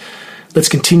gaining it. Let's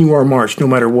continue our march, no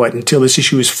matter what, until this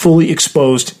issue is fully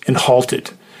exposed and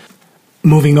halted.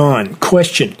 Moving on.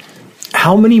 Question.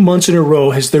 How many months in a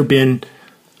row has there been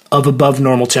of above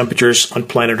normal temperatures on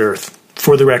planet Earth?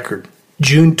 For the record,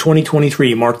 June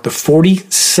 2023 marked the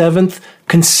 47th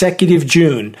consecutive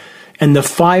June and the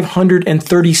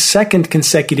 532nd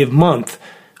consecutive month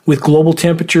with global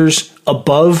temperatures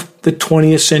above the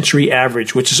 20th century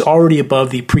average, which is already above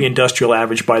the pre-industrial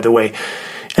average, by the way.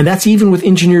 And that's even with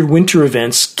engineered winter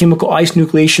events, chemical ice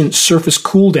nucleation, surface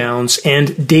cooldowns,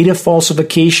 and data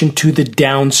falsification to the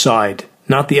downside.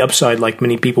 Not the upside like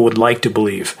many people would like to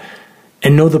believe.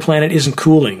 And no, the planet isn't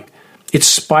cooling. It's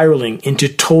spiraling into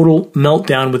total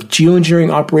meltdown with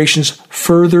geoengineering operations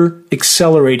further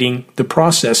accelerating the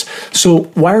process.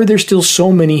 So why are there still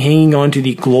so many hanging on to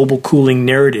the global cooling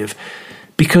narrative?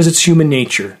 Because it's human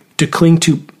nature to cling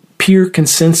to peer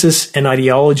consensus and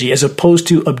ideology as opposed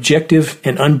to objective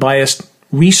and unbiased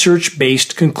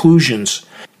research-based conclusions.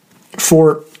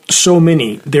 For so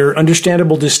many, their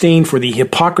understandable disdain for the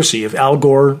hypocrisy of Al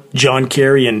Gore, John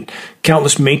Kerry, and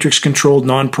countless matrix-controlled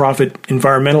nonprofit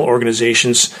environmental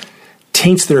organizations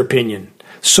taints their opinion.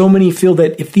 So many feel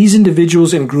that if these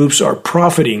individuals and groups are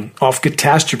profiting off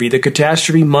catastrophe, the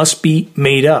catastrophe must be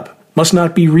made up, must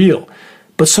not be real.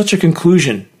 But such a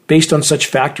conclusion, based on such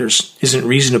factors, isn't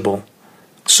reasonable.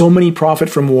 So many profit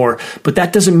from war, but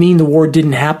that doesn't mean the war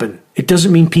didn't happen. It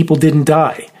doesn't mean people didn't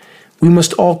die. We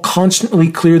must all constantly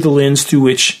clear the lens through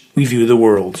which we view the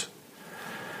world.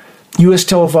 U.S.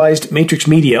 televised matrix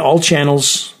media, all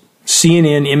channels,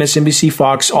 CNN, MSNBC,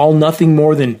 Fox, all nothing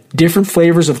more than different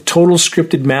flavors of total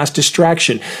scripted mass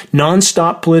distraction,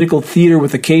 non-stop political theater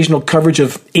with occasional coverage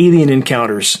of alien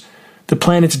encounters. The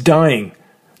planet's dying.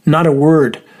 Not a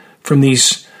word from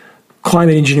these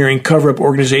climate engineering cover-up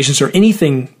organizations or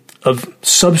anything of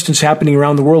substance happening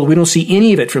around the world. We don't see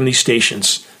any of it from these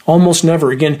stations. Almost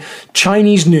never. Again,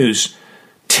 Chinese news,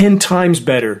 10 times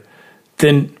better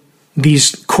than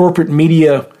these corporate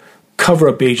media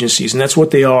cover-up agencies, and that's what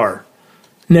they are.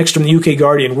 Next, from the UK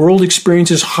Guardian, world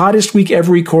experiences hottest week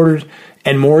ever recorded,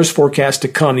 and more is forecast to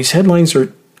come. These headlines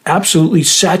are absolutely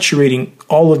saturating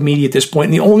all of media at this point,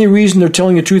 and the only reason they're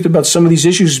telling the truth about some of these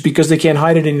issues is because they can't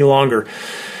hide it any longer.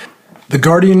 The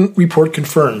Guardian report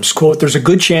confirms, quote, there's a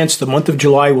good chance the month of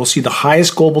July will see the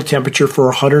highest global temperature for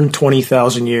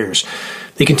 120,000 years.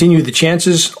 They continue, the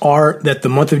chances are that the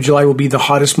month of July will be the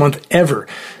hottest month ever,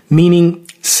 meaning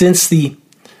since the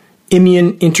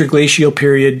Imean interglacial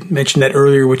period, mentioned that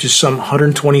earlier, which is some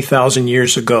 120,000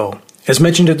 years ago. As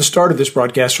mentioned at the start of this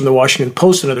broadcast from the Washington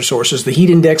Post and other sources, the heat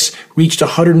index reached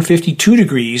 152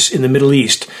 degrees in the Middle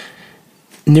East,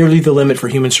 nearly the limit for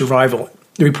human survival.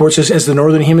 The report says, as the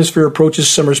Northern Hemisphere approaches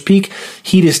summer's peak,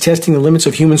 heat is testing the limits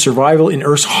of human survival in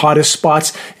Earth's hottest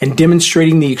spots and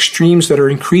demonstrating the extremes that are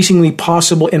increasingly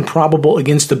possible and probable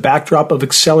against the backdrop of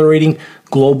accelerating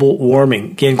global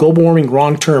warming. Again, global warming,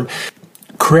 wrong term.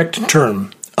 Correct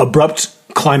term, abrupt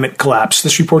climate collapse.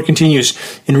 This report continues.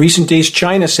 In recent days,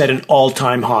 China set an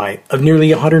all-time high of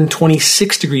nearly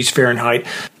 126 degrees Fahrenheit,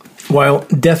 while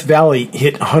Death Valley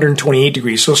hit 128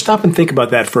 degrees. So stop and think about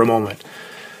that for a moment.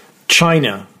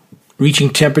 China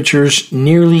reaching temperatures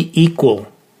nearly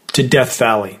equal to Death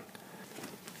Valley.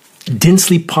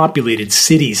 Densely populated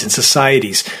cities and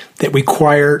societies that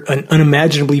require an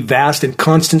unimaginably vast and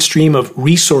constant stream of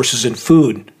resources and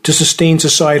food to sustain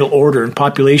societal order, and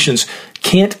populations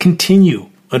can't continue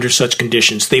under such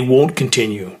conditions. They won't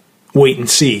continue. Wait and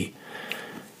see.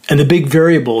 And the big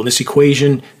variable in this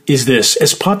equation is this.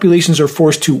 As populations are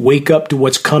forced to wake up to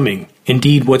what's coming,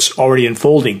 indeed what's already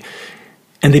unfolding,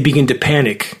 and they begin to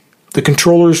panic, the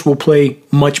controllers will play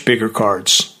much bigger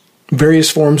cards. Various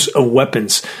forms of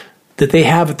weapons that they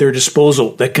have at their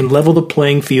disposal that can level the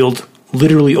playing field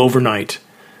literally overnight.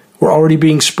 We're already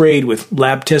being sprayed with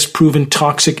lab test proven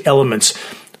toxic elements.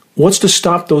 What's to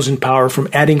stop those in power from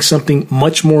adding something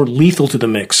much more lethal to the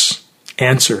mix?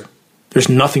 Answer: there's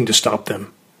nothing to stop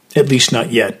them. At least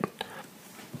not yet.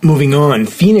 Moving on,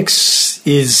 Phoenix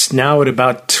is now at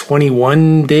about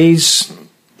 21 days,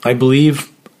 I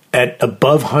believe, at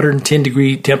above 110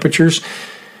 degree temperatures.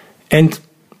 And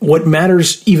what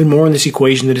matters even more in this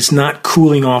equation that it's not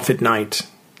cooling off at night.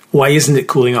 Why isn't it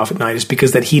cooling off at night? Is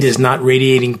because that heat is not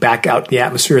radiating back out the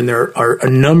atmosphere, and there are a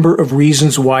number of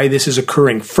reasons why this is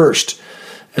occurring. First,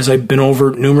 as I've been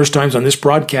over numerous times on this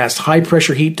broadcast,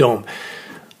 high-pressure heat dome.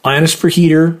 Ionosphere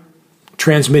heater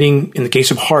transmitting, in the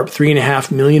case of HAARP,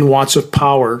 3.5 million watts of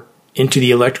power into the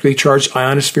electrically charged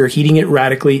ionosphere, heating it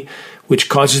radically, which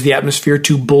causes the atmosphere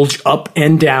to bulge up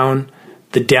and down.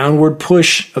 The downward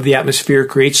push of the atmosphere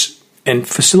creates and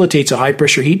facilitates a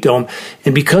high-pressure heat dome.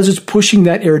 And because it's pushing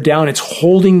that air down, it's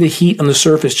holding the heat on the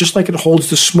surface, just like it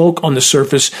holds the smoke on the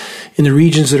surface in the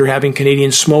regions that are having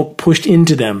Canadian smoke pushed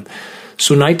into them.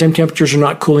 So nighttime temperatures are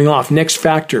not cooling off. Next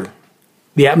factor,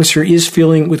 the atmosphere is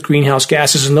filling with greenhouse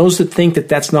gases. And those that think that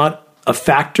that's not a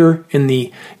factor in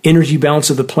the energy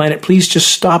balance of the planet, please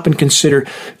just stop and consider,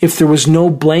 if there was no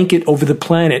blanket over the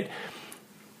planet,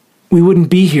 we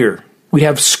wouldn't be here. We'd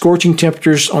have scorching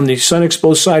temperatures on the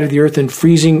sun-exposed side of the Earth and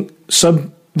freezing,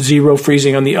 sub-zero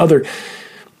freezing on the other.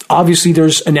 Obviously,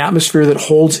 there's an atmosphere that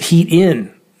holds heat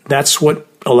in. That's what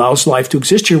allows life to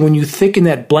exist here. When you thicken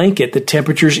that blanket, the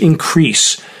temperatures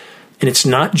increase. And it's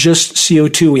not just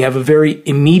CO2. We have a very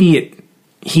immediate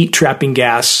heat-trapping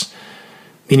gas,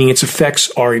 meaning its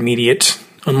effects are immediate,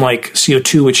 unlike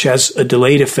CO2, which has a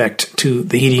delayed effect to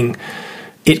the heating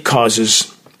it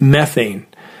causes. Methane.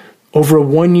 Over a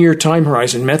 1-year time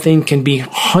horizon, methane can be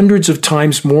hundreds of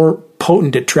times more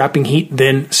potent at trapping heat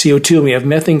than CO2. And we have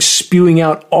methane spewing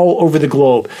out all over the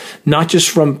globe, not just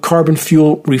from carbon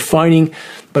fuel refining,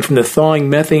 but from the thawing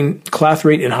methane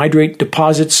clathrate and hydrate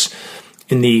deposits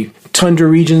in the tundra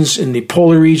regions, in the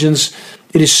polar regions.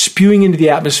 It is spewing into the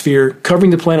atmosphere,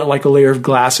 covering the planet like a layer of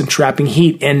glass and trapping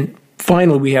heat. And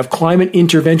finally, we have climate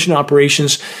intervention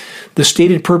operations. The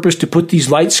stated purpose to put these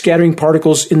light-scattering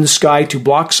particles in the sky to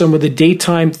block some of the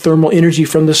daytime thermal energy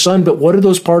from the sun. But what do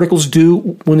those particles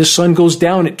do when the sun goes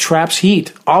down? It traps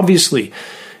heat, obviously.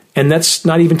 And that's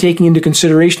not even taking into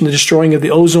consideration the destroying of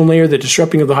the ozone layer, the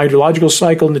disrupting of the hydrological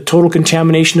cycle, and the total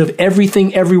contamination of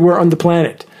everything everywhere on the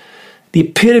planet. The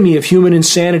epitome of human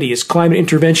insanity is climate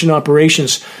intervention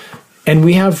operations. And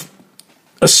we have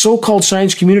a so-called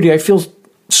science community. I feel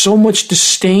so much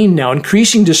disdain now,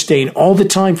 increasing disdain all the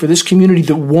time for this community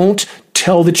that won't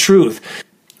tell the truth.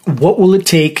 What will it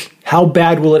take? How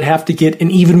bad will it have to get?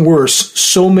 And even worse,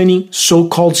 so many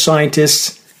so-called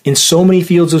scientists in so many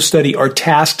fields of study are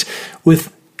tasked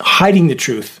with hiding the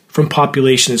truth from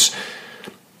populations.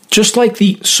 Just like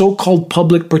the so-called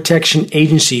public protection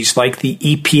agencies like the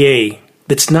EPA,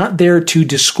 that's not there to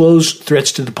disclose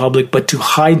threats to the public, but to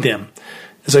hide them.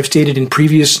 As I've stated in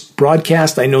previous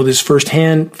broadcasts, I know this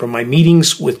firsthand from my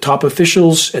meetings with top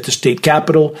officials at the state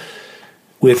capitol,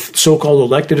 with so-called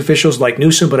elected officials like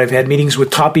Newsom, but I've had meetings with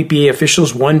top EPA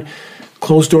officials. One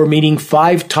closed-door meeting,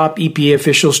 5 top EPA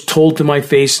officials told to my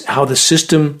face how the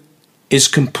system is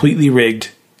completely rigged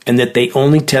and that they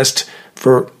only test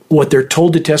for what they're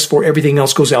told to test for. Everything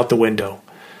else goes out the window.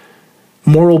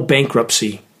 Moral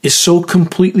bankruptcy is so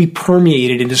completely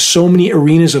permeated into so many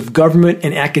arenas of government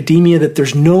and academia that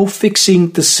there's no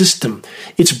fixing the system.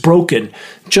 It's broken,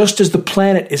 just as the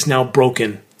planet is now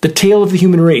broken. The tale of the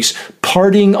human race,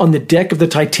 partying on the deck of the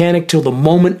Titanic till the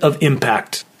moment of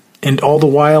impact. And all the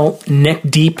while, neck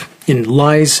deep in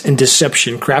lies and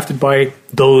deception crafted by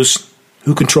those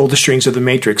who control the strings of the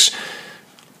matrix.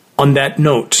 On that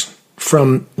note,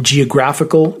 from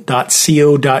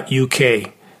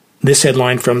geographical.co.uk, this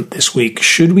headline from this week: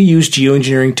 should we use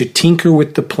geoengineering to tinker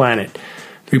with the planet?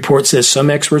 The report says some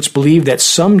experts believe that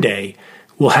someday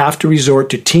we'll have to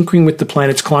resort to tinkering with the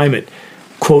planet's climate,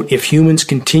 quote, if humans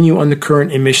continue on the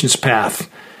current emissions path.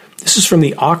 This is from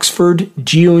the Oxford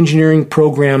Geoengineering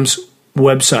Program's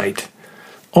website.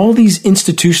 All these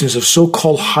institutions of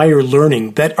so-called higher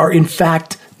learning that are in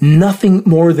fact nothing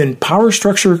more than power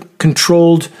structure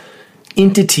controlled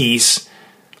entities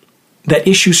that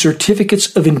issue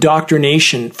certificates of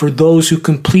indoctrination for those who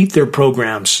complete their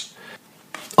programs.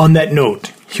 On that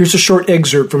note, here's a short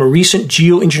excerpt from a recent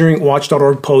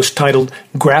geoengineeringwatch.org post titled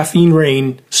Graphene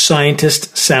Rain,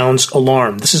 Scientist Sounds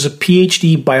Alarm. This is a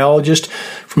PhD biologist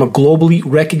from a globally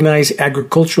recognized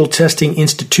agricultural testing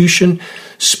institution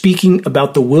speaking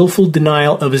about the willful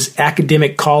denial of his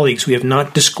academic colleagues. We have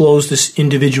not disclosed this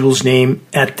individual's name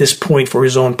at this point for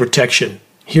his own protection.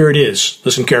 Here it is.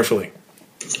 Listen carefully.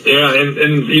 Yeah,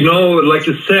 and you know, like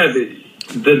you said,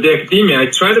 the academia, I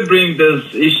try to bring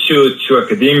this issue to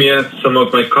academia, some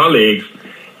of my colleagues,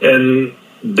 and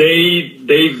they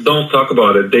don't talk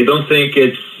about it. They don't think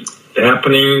it's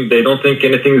happening. They don't think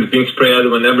anything is being spread.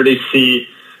 Whenever they see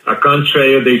a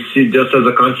contrail, they see just as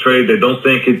a contrail. They don't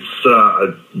think it's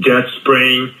a jet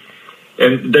spraying,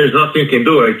 and there's nothing you can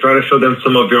do. I try to show them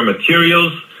some of your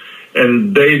materials,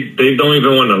 and they don't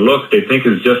even want to look. They think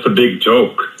it's just a big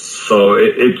joke. So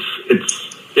it's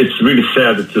really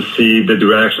sad to see the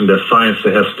direction that science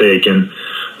has taken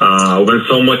when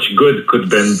so much good could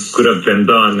have been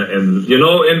done. And you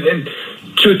know, and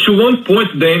to one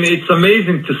point, Dane, it's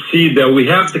amazing to see that we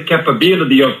have the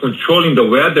capability of controlling the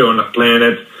weather on a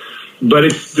planet, but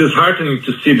it's disheartening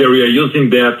to see that we are using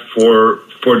that for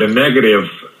the negative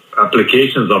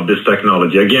applications of this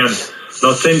technology. Again,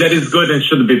 not saying that it's good and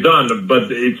should be done,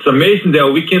 but it's amazing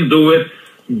that we can do it,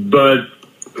 but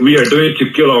we are doing it to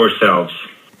kill ourselves.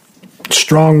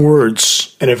 Strong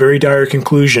words and a very dire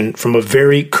conclusion from a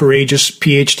very courageous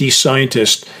PhD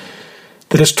scientist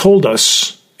that has told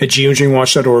us at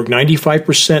geoengineeringwatch.org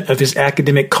 95% of his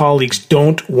academic colleagues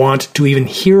don't want to even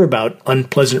hear about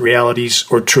unpleasant realities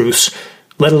or truths,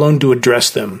 let alone to address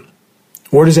them.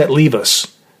 Where does that leave us?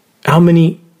 How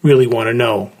many really want to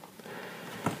know?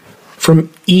 From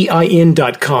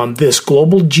EIN.com, this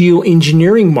global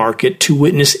geoengineering market to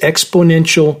witness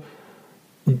exponential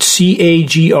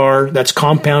CAGR, that's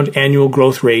compound annual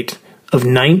growth rate, of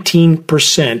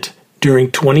 19%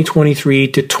 during 2023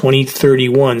 to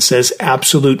 2031, says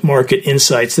Absolute Market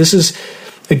Insights. This is,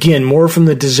 again, more from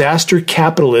the disaster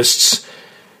capitalists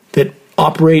that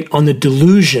operate on the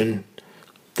delusion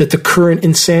that the current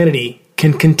insanity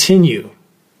can continue.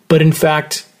 But in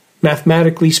fact,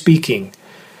 mathematically speaking,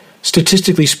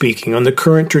 statistically speaking, on the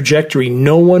current trajectory,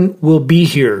 no one will be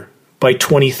here by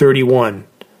 2031.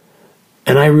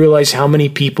 And I realize how many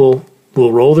people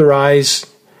will roll their eyes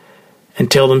and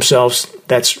tell themselves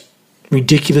that's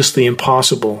ridiculously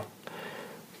impossible.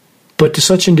 But to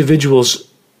such individuals,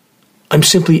 I'm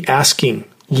simply asking,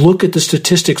 look at the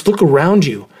statistics, look around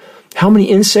you. How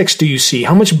many insects do you see?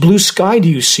 How much blue sky do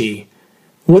you see?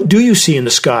 What do you see in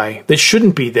the sky that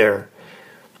shouldn't be there?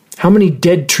 How many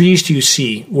dead trees do you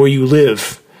see where you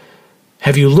live?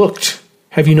 Have you looked?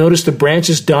 Have you noticed the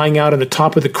branches dying out on the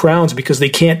top of the crowns because they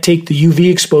can't take the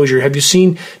UV exposure? Have you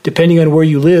seen, depending on where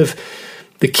you live,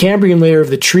 The Cambrian layer of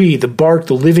the tree, the bark,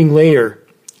 the living layer,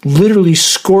 literally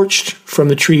scorched from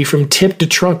the tree from tip to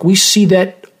trunk. We see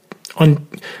that on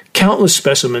countless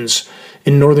specimens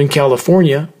in Northern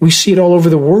California. We see it all over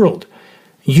the world.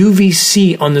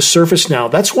 UVC on the surface now.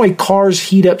 That's why cars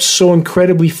heat up so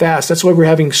incredibly fast. That's why we're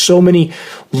having so many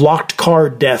locked car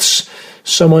deaths.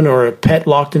 Someone or a pet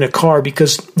locked in a car,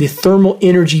 because the thermal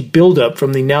energy buildup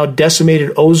from the now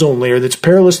decimated ozone layer that's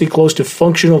perilously close to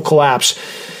functional collapse.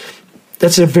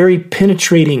 That's a very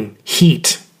penetrating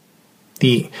heat.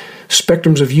 The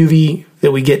spectrums of UV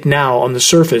that we get now on the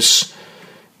surface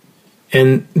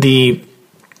and the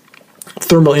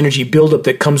thermal energy buildup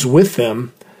that comes with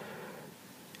them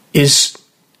is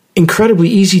incredibly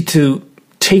easy to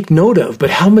take note of, but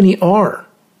how many are?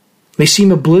 They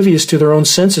seem oblivious to their own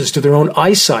senses, to their own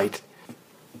eyesight.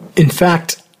 In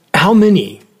fact, how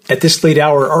many at this late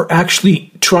hour are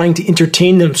actually trying to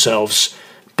entertain themselves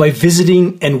by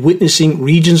visiting and witnessing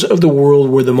regions of the world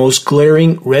where the most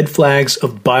glaring red flags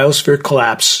of biosphere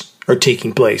collapse are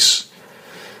taking place?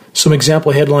 Some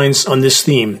example headlines on this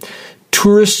theme.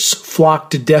 Tourists flock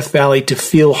to Death Valley to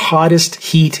feel hottest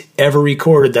heat ever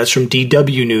recorded. That's from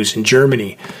DW News in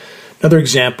Germany. Another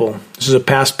example, this is a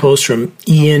past post from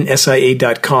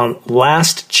ensia.com.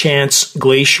 Last Chance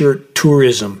Glacier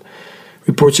Tourism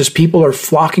reports as people are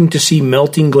flocking to see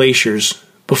melting glaciers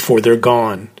before they're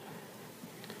gone.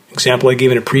 Example I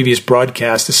gave in a previous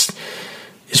broadcast. This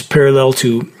is parallel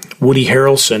to Woody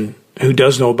Harrelson, who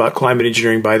does know about climate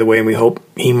engineering, by the way, and we hope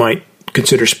he might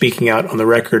consider speaking out on the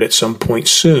record at some point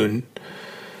soon.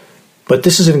 But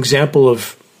this is an example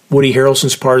of Woody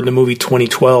Harrelson's part in the movie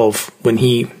 2012 when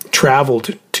he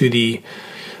traveled to the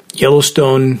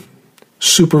Yellowstone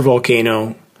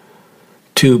supervolcano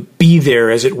to be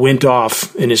there as it went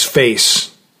off in his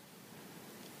face.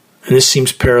 And this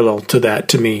seems parallel to that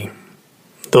to me.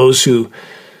 Those who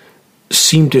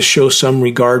seem to show some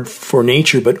regard for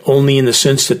nature, but only in the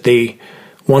sense that they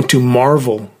want to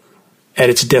marvel at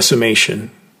its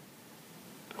decimation.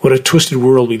 What a twisted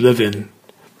world we live in.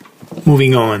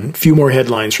 Moving on, a few more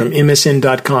headlines from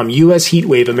MSN.com. U.S. heat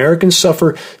wave. Americans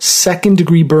suffer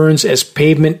second-degree burns as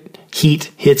pavement heat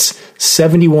hits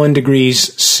 71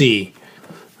 degrees C.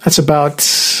 That's about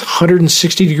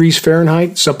 160 degrees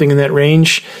Fahrenheit, something in that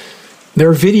range. There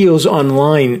are videos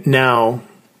online now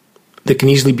that can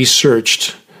easily be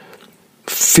searched.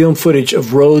 Film footage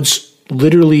of roads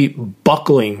literally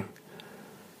buckling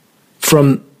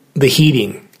from the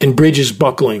heating and bridges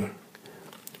buckling.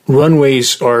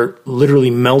 Runways are literally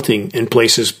melting in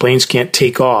places. Planes can't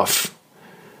take off.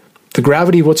 The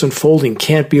gravity of what's unfolding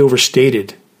can't be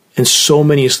overstated. And so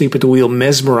many asleep at the wheel,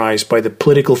 mesmerized by the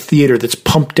political theater that's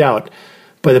pumped out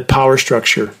by the power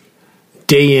structure,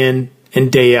 day in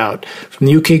and day out. From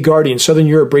the UK Guardian, Southern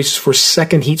Europe braces for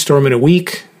second heat storm in a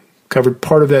week. Covered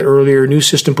part of that earlier. New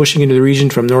system pushing into the region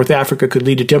from North Africa could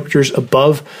lead to temperatures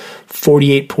above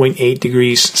 48.8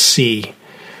 degrees C.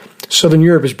 Southern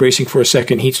Europe is bracing for a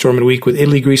second heat storm in a week, with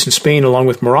Italy, Greece, and Spain, along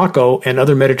with Morocco and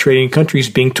other Mediterranean countries,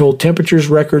 being told temperatures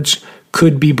records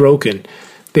could be broken.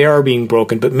 They are being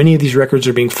broken, but many of these records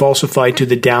are being falsified to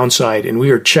the downside, and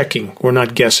we are checking. We're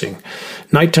not guessing.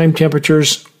 Nighttime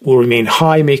temperatures will remain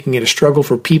high, making it a struggle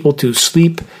for people to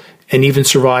sleep and even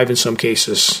survive in some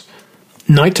cases.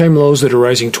 Nighttime lows that are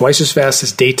rising twice as fast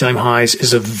as daytime highs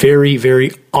is a very,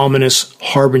 very ominous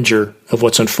harbinger of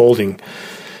what's unfolding.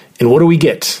 And what do we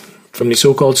get from the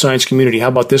so-called science community? How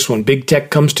about this one? Big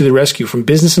tech comes to the rescue from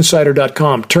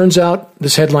BusinessInsider.com. Turns out,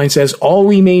 this headline says, all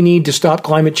we may need to stop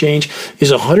climate change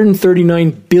is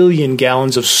 139 billion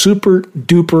gallons of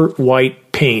super-duper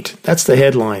white paint. That's the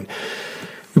headline.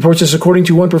 Reports says, according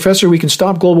to one professor, we can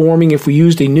stop global warming if we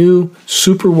used a new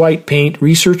super white paint.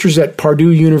 Researchers at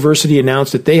Purdue University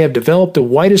announced that they have developed the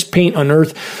whitest paint on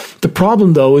Earth. The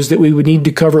problem, though, is that we would need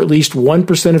to cover at least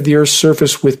 1% of the Earth's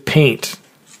surface with paint.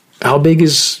 How big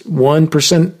is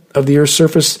 1% of the Earth's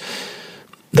surface?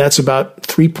 That's about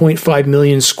 3.5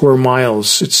 million square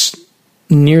miles. It's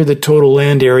near the total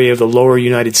land area of the lower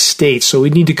United States. So we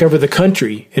need to cover the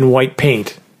country in white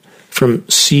paint from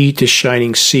sea to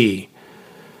shining sea.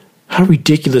 How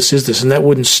ridiculous is this? And that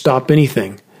wouldn't stop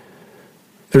anything.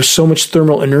 There's so much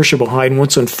thermal inertia behind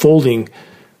what's unfolding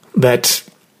that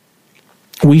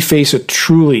we face a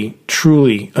truly,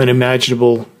 truly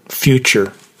unimaginable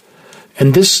future.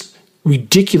 And this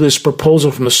ridiculous proposal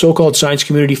from the so-called science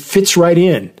community fits right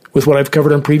in with what I've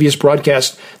covered on previous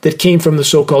broadcasts that came from the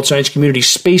so-called science community.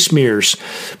 Space mirrors,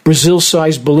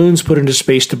 Brazil-sized balloons put into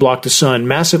space to block the sun,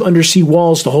 massive undersea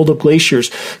walls to hold up glaciers,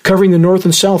 covering the North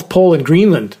and South Pole and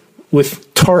Greenland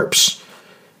with tarps.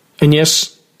 And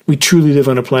yes, we truly live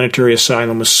on a planetary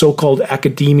asylum with so-called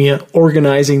academia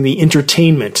organizing the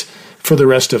entertainment for the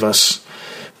rest of us.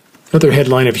 Another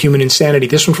headline of human insanity,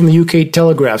 this one from the UK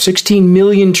Telegraph. 16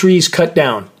 million trees cut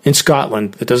down in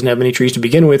Scotland, that doesn't have any trees to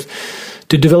begin with,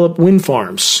 to develop wind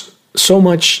farms. So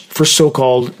much for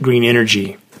so-called green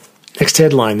energy. Next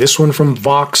headline, this one from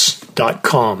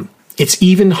Vox.com. It's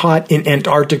even hot in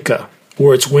Antarctica,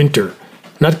 where it's winter.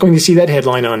 Not going to see that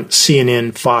headline on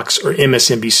CNN, Fox, or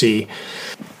MSNBC.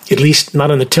 At least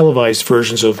not on the televised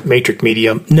versions of Matrix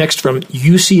Media. Next from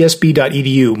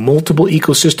ucsb.edu, multiple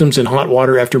ecosystems in hot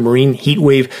water after marine heat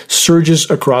wave surges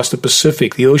across the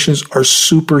Pacific. The oceans are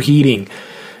superheating.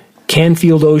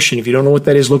 Canfield Ocean, if you don't know what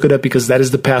that is, look it up because that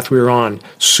is the path we're on.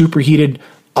 Superheated,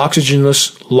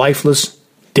 oxygenless, lifeless,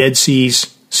 dead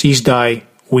seas, seas die,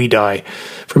 we die.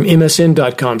 From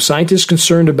MSN.com, scientists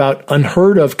concerned about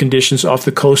unheard of conditions off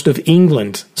the coast of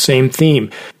England. Same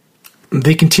theme.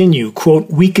 They continue, quote,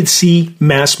 we could see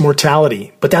mass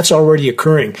mortality, but that's already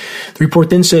occurring. The report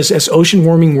then says, as ocean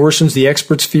warming worsens, the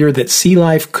experts fear that sea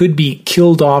life could be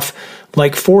killed off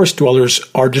like forest dwellers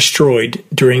are destroyed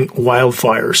during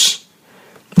wildfires.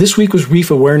 This week was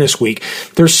Reef Awareness Week.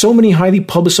 There's so many highly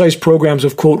publicized programs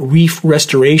of, quote, reef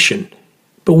restoration.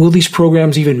 But will these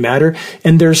programs even matter?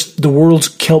 And there's the world's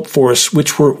kelp forests,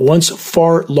 which were once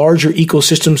far larger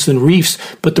ecosystems than reefs,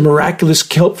 but the miraculous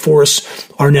kelp forests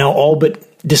are now all but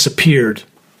disappeared.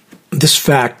 This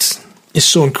fact is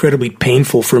so incredibly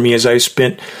painful for me as I've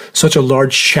spent such a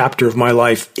large chapter of my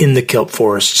life in the kelp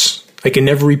forests. I can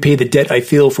never repay the debt I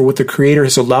feel for what the Creator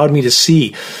has allowed me to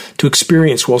see, to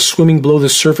experience while swimming below the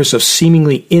surface of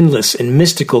seemingly endless and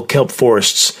mystical kelp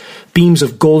forests, beams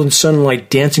of golden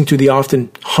sunlight dancing through the often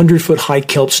 100-foot-high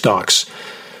kelp stalks.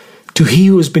 To he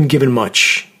who has been given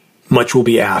much, much will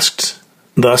be asked.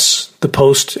 Thus, the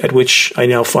post at which I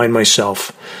now find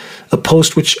myself, a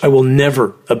post which I will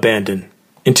never abandon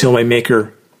until my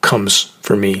Maker comes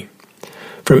for me.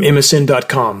 From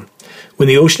MSN.com. When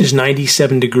the ocean is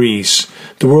 97 degrees,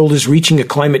 the world is reaching a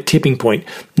climate tipping point.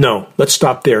 No, let's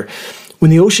stop there. When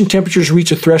the ocean temperatures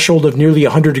reach a threshold of nearly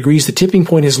 100 degrees, the tipping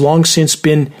point has long since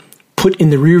been put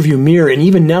in the rearview mirror, and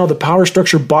even now the power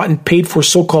structure bought and paid for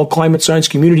so-called climate science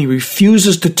community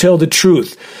refuses to tell the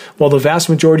truth, while the vast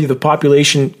majority of the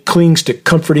population clings to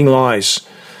comforting lies.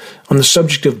 On the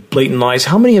subject of blatant lies,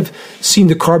 how many have seen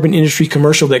the carbon industry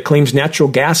commercial that claims natural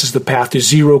gas is the path to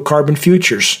zero carbon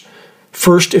futures?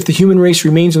 First, if the human race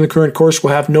remains on the current course,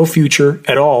 we'll have no future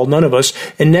at all, none of us.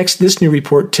 And next, this new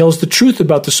report tells the truth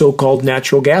about the so-called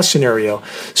natural gas scenario.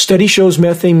 Study shows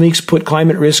methane leaks put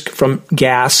climate risk from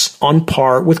gas on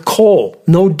par with coal.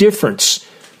 No difference.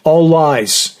 All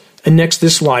lies. And next,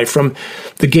 this lie from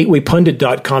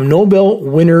thegatewaypundit.com. Nobel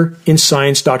winner in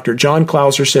science, Dr. John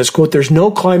Clauser says, quote, there's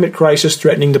no climate crisis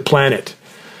threatening the planet.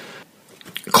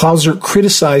 Clauser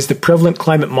criticized the prevalent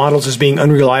climate models as being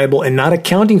unreliable and not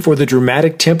accounting for the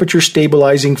dramatic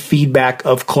temperature-stabilizing feedback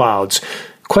of clouds.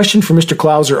 Question for Mr.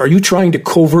 Clauser, are you trying to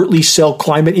covertly sell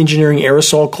climate engineering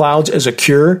aerosol clouds as a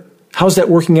cure? How's that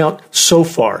working out so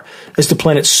far as the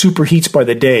planet superheats by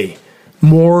the day?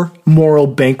 More moral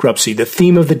bankruptcy, the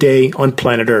theme of the day on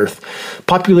planet Earth.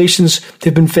 Populations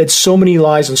have been fed so many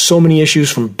lies on so many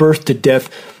issues from birth to death.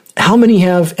 How many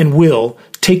have and will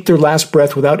take their last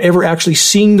breath without ever actually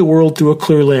seeing the world through a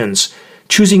clear lens,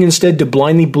 choosing instead to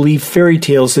blindly believe fairy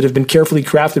tales that have been carefully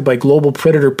crafted by global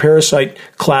predator-parasite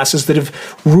classes that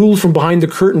have ruled from behind the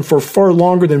curtain for far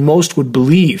longer than most would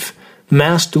believe?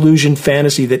 Mass delusion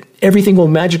fantasy that everything will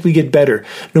magically get better,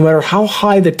 no matter how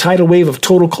high the tidal wave of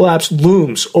total collapse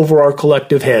looms over our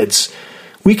collective heads.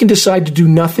 We can decide to do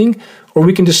nothing, or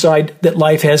we can decide that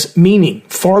life has meaning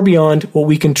far beyond what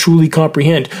we can truly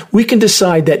comprehend. We can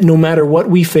decide that no matter what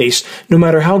we face, no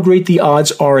matter how great the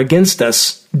odds are against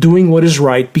us, doing what is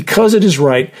right because it is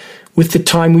right with the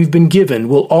time we've been given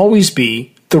will always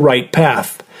be the right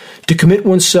path. To commit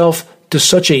oneself to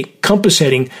such a compass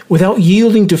heading without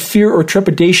yielding to fear or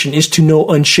trepidation is to know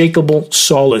unshakable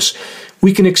solace.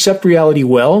 We can accept reality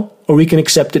well, or we can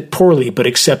accept it poorly, but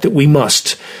accept it we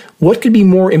must. What could be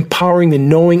more empowering than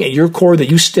knowing at your core that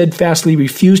you steadfastly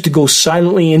refuse to go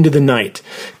silently into the night?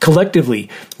 Collectively,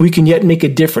 we can yet make a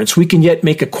difference. We can yet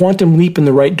make a quantum leap in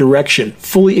the right direction.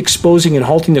 Fully exposing and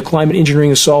halting the climate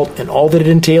engineering assault and all that it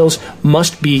entails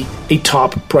must be a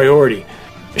top priority.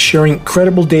 Sharing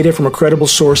credible data from a credible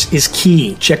source is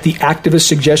key. Check the activist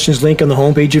suggestions link on the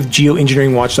homepage of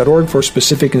geoengineeringwatch.org for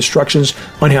specific instructions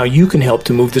on how you can help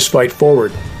to move this fight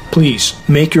forward. Please,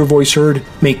 make your voice heard,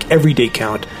 make every day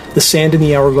count. The sand in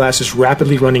the hourglass is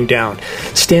rapidly running down.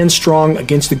 Stand strong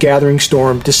against the gathering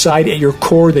storm. Decide at your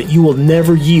core that you will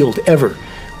never yield, ever.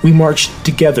 We march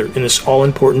together in this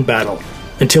all-important battle.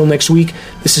 Until next week,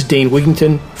 this is Dane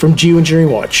Wigington from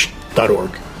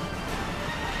geoengineeringwatch.org.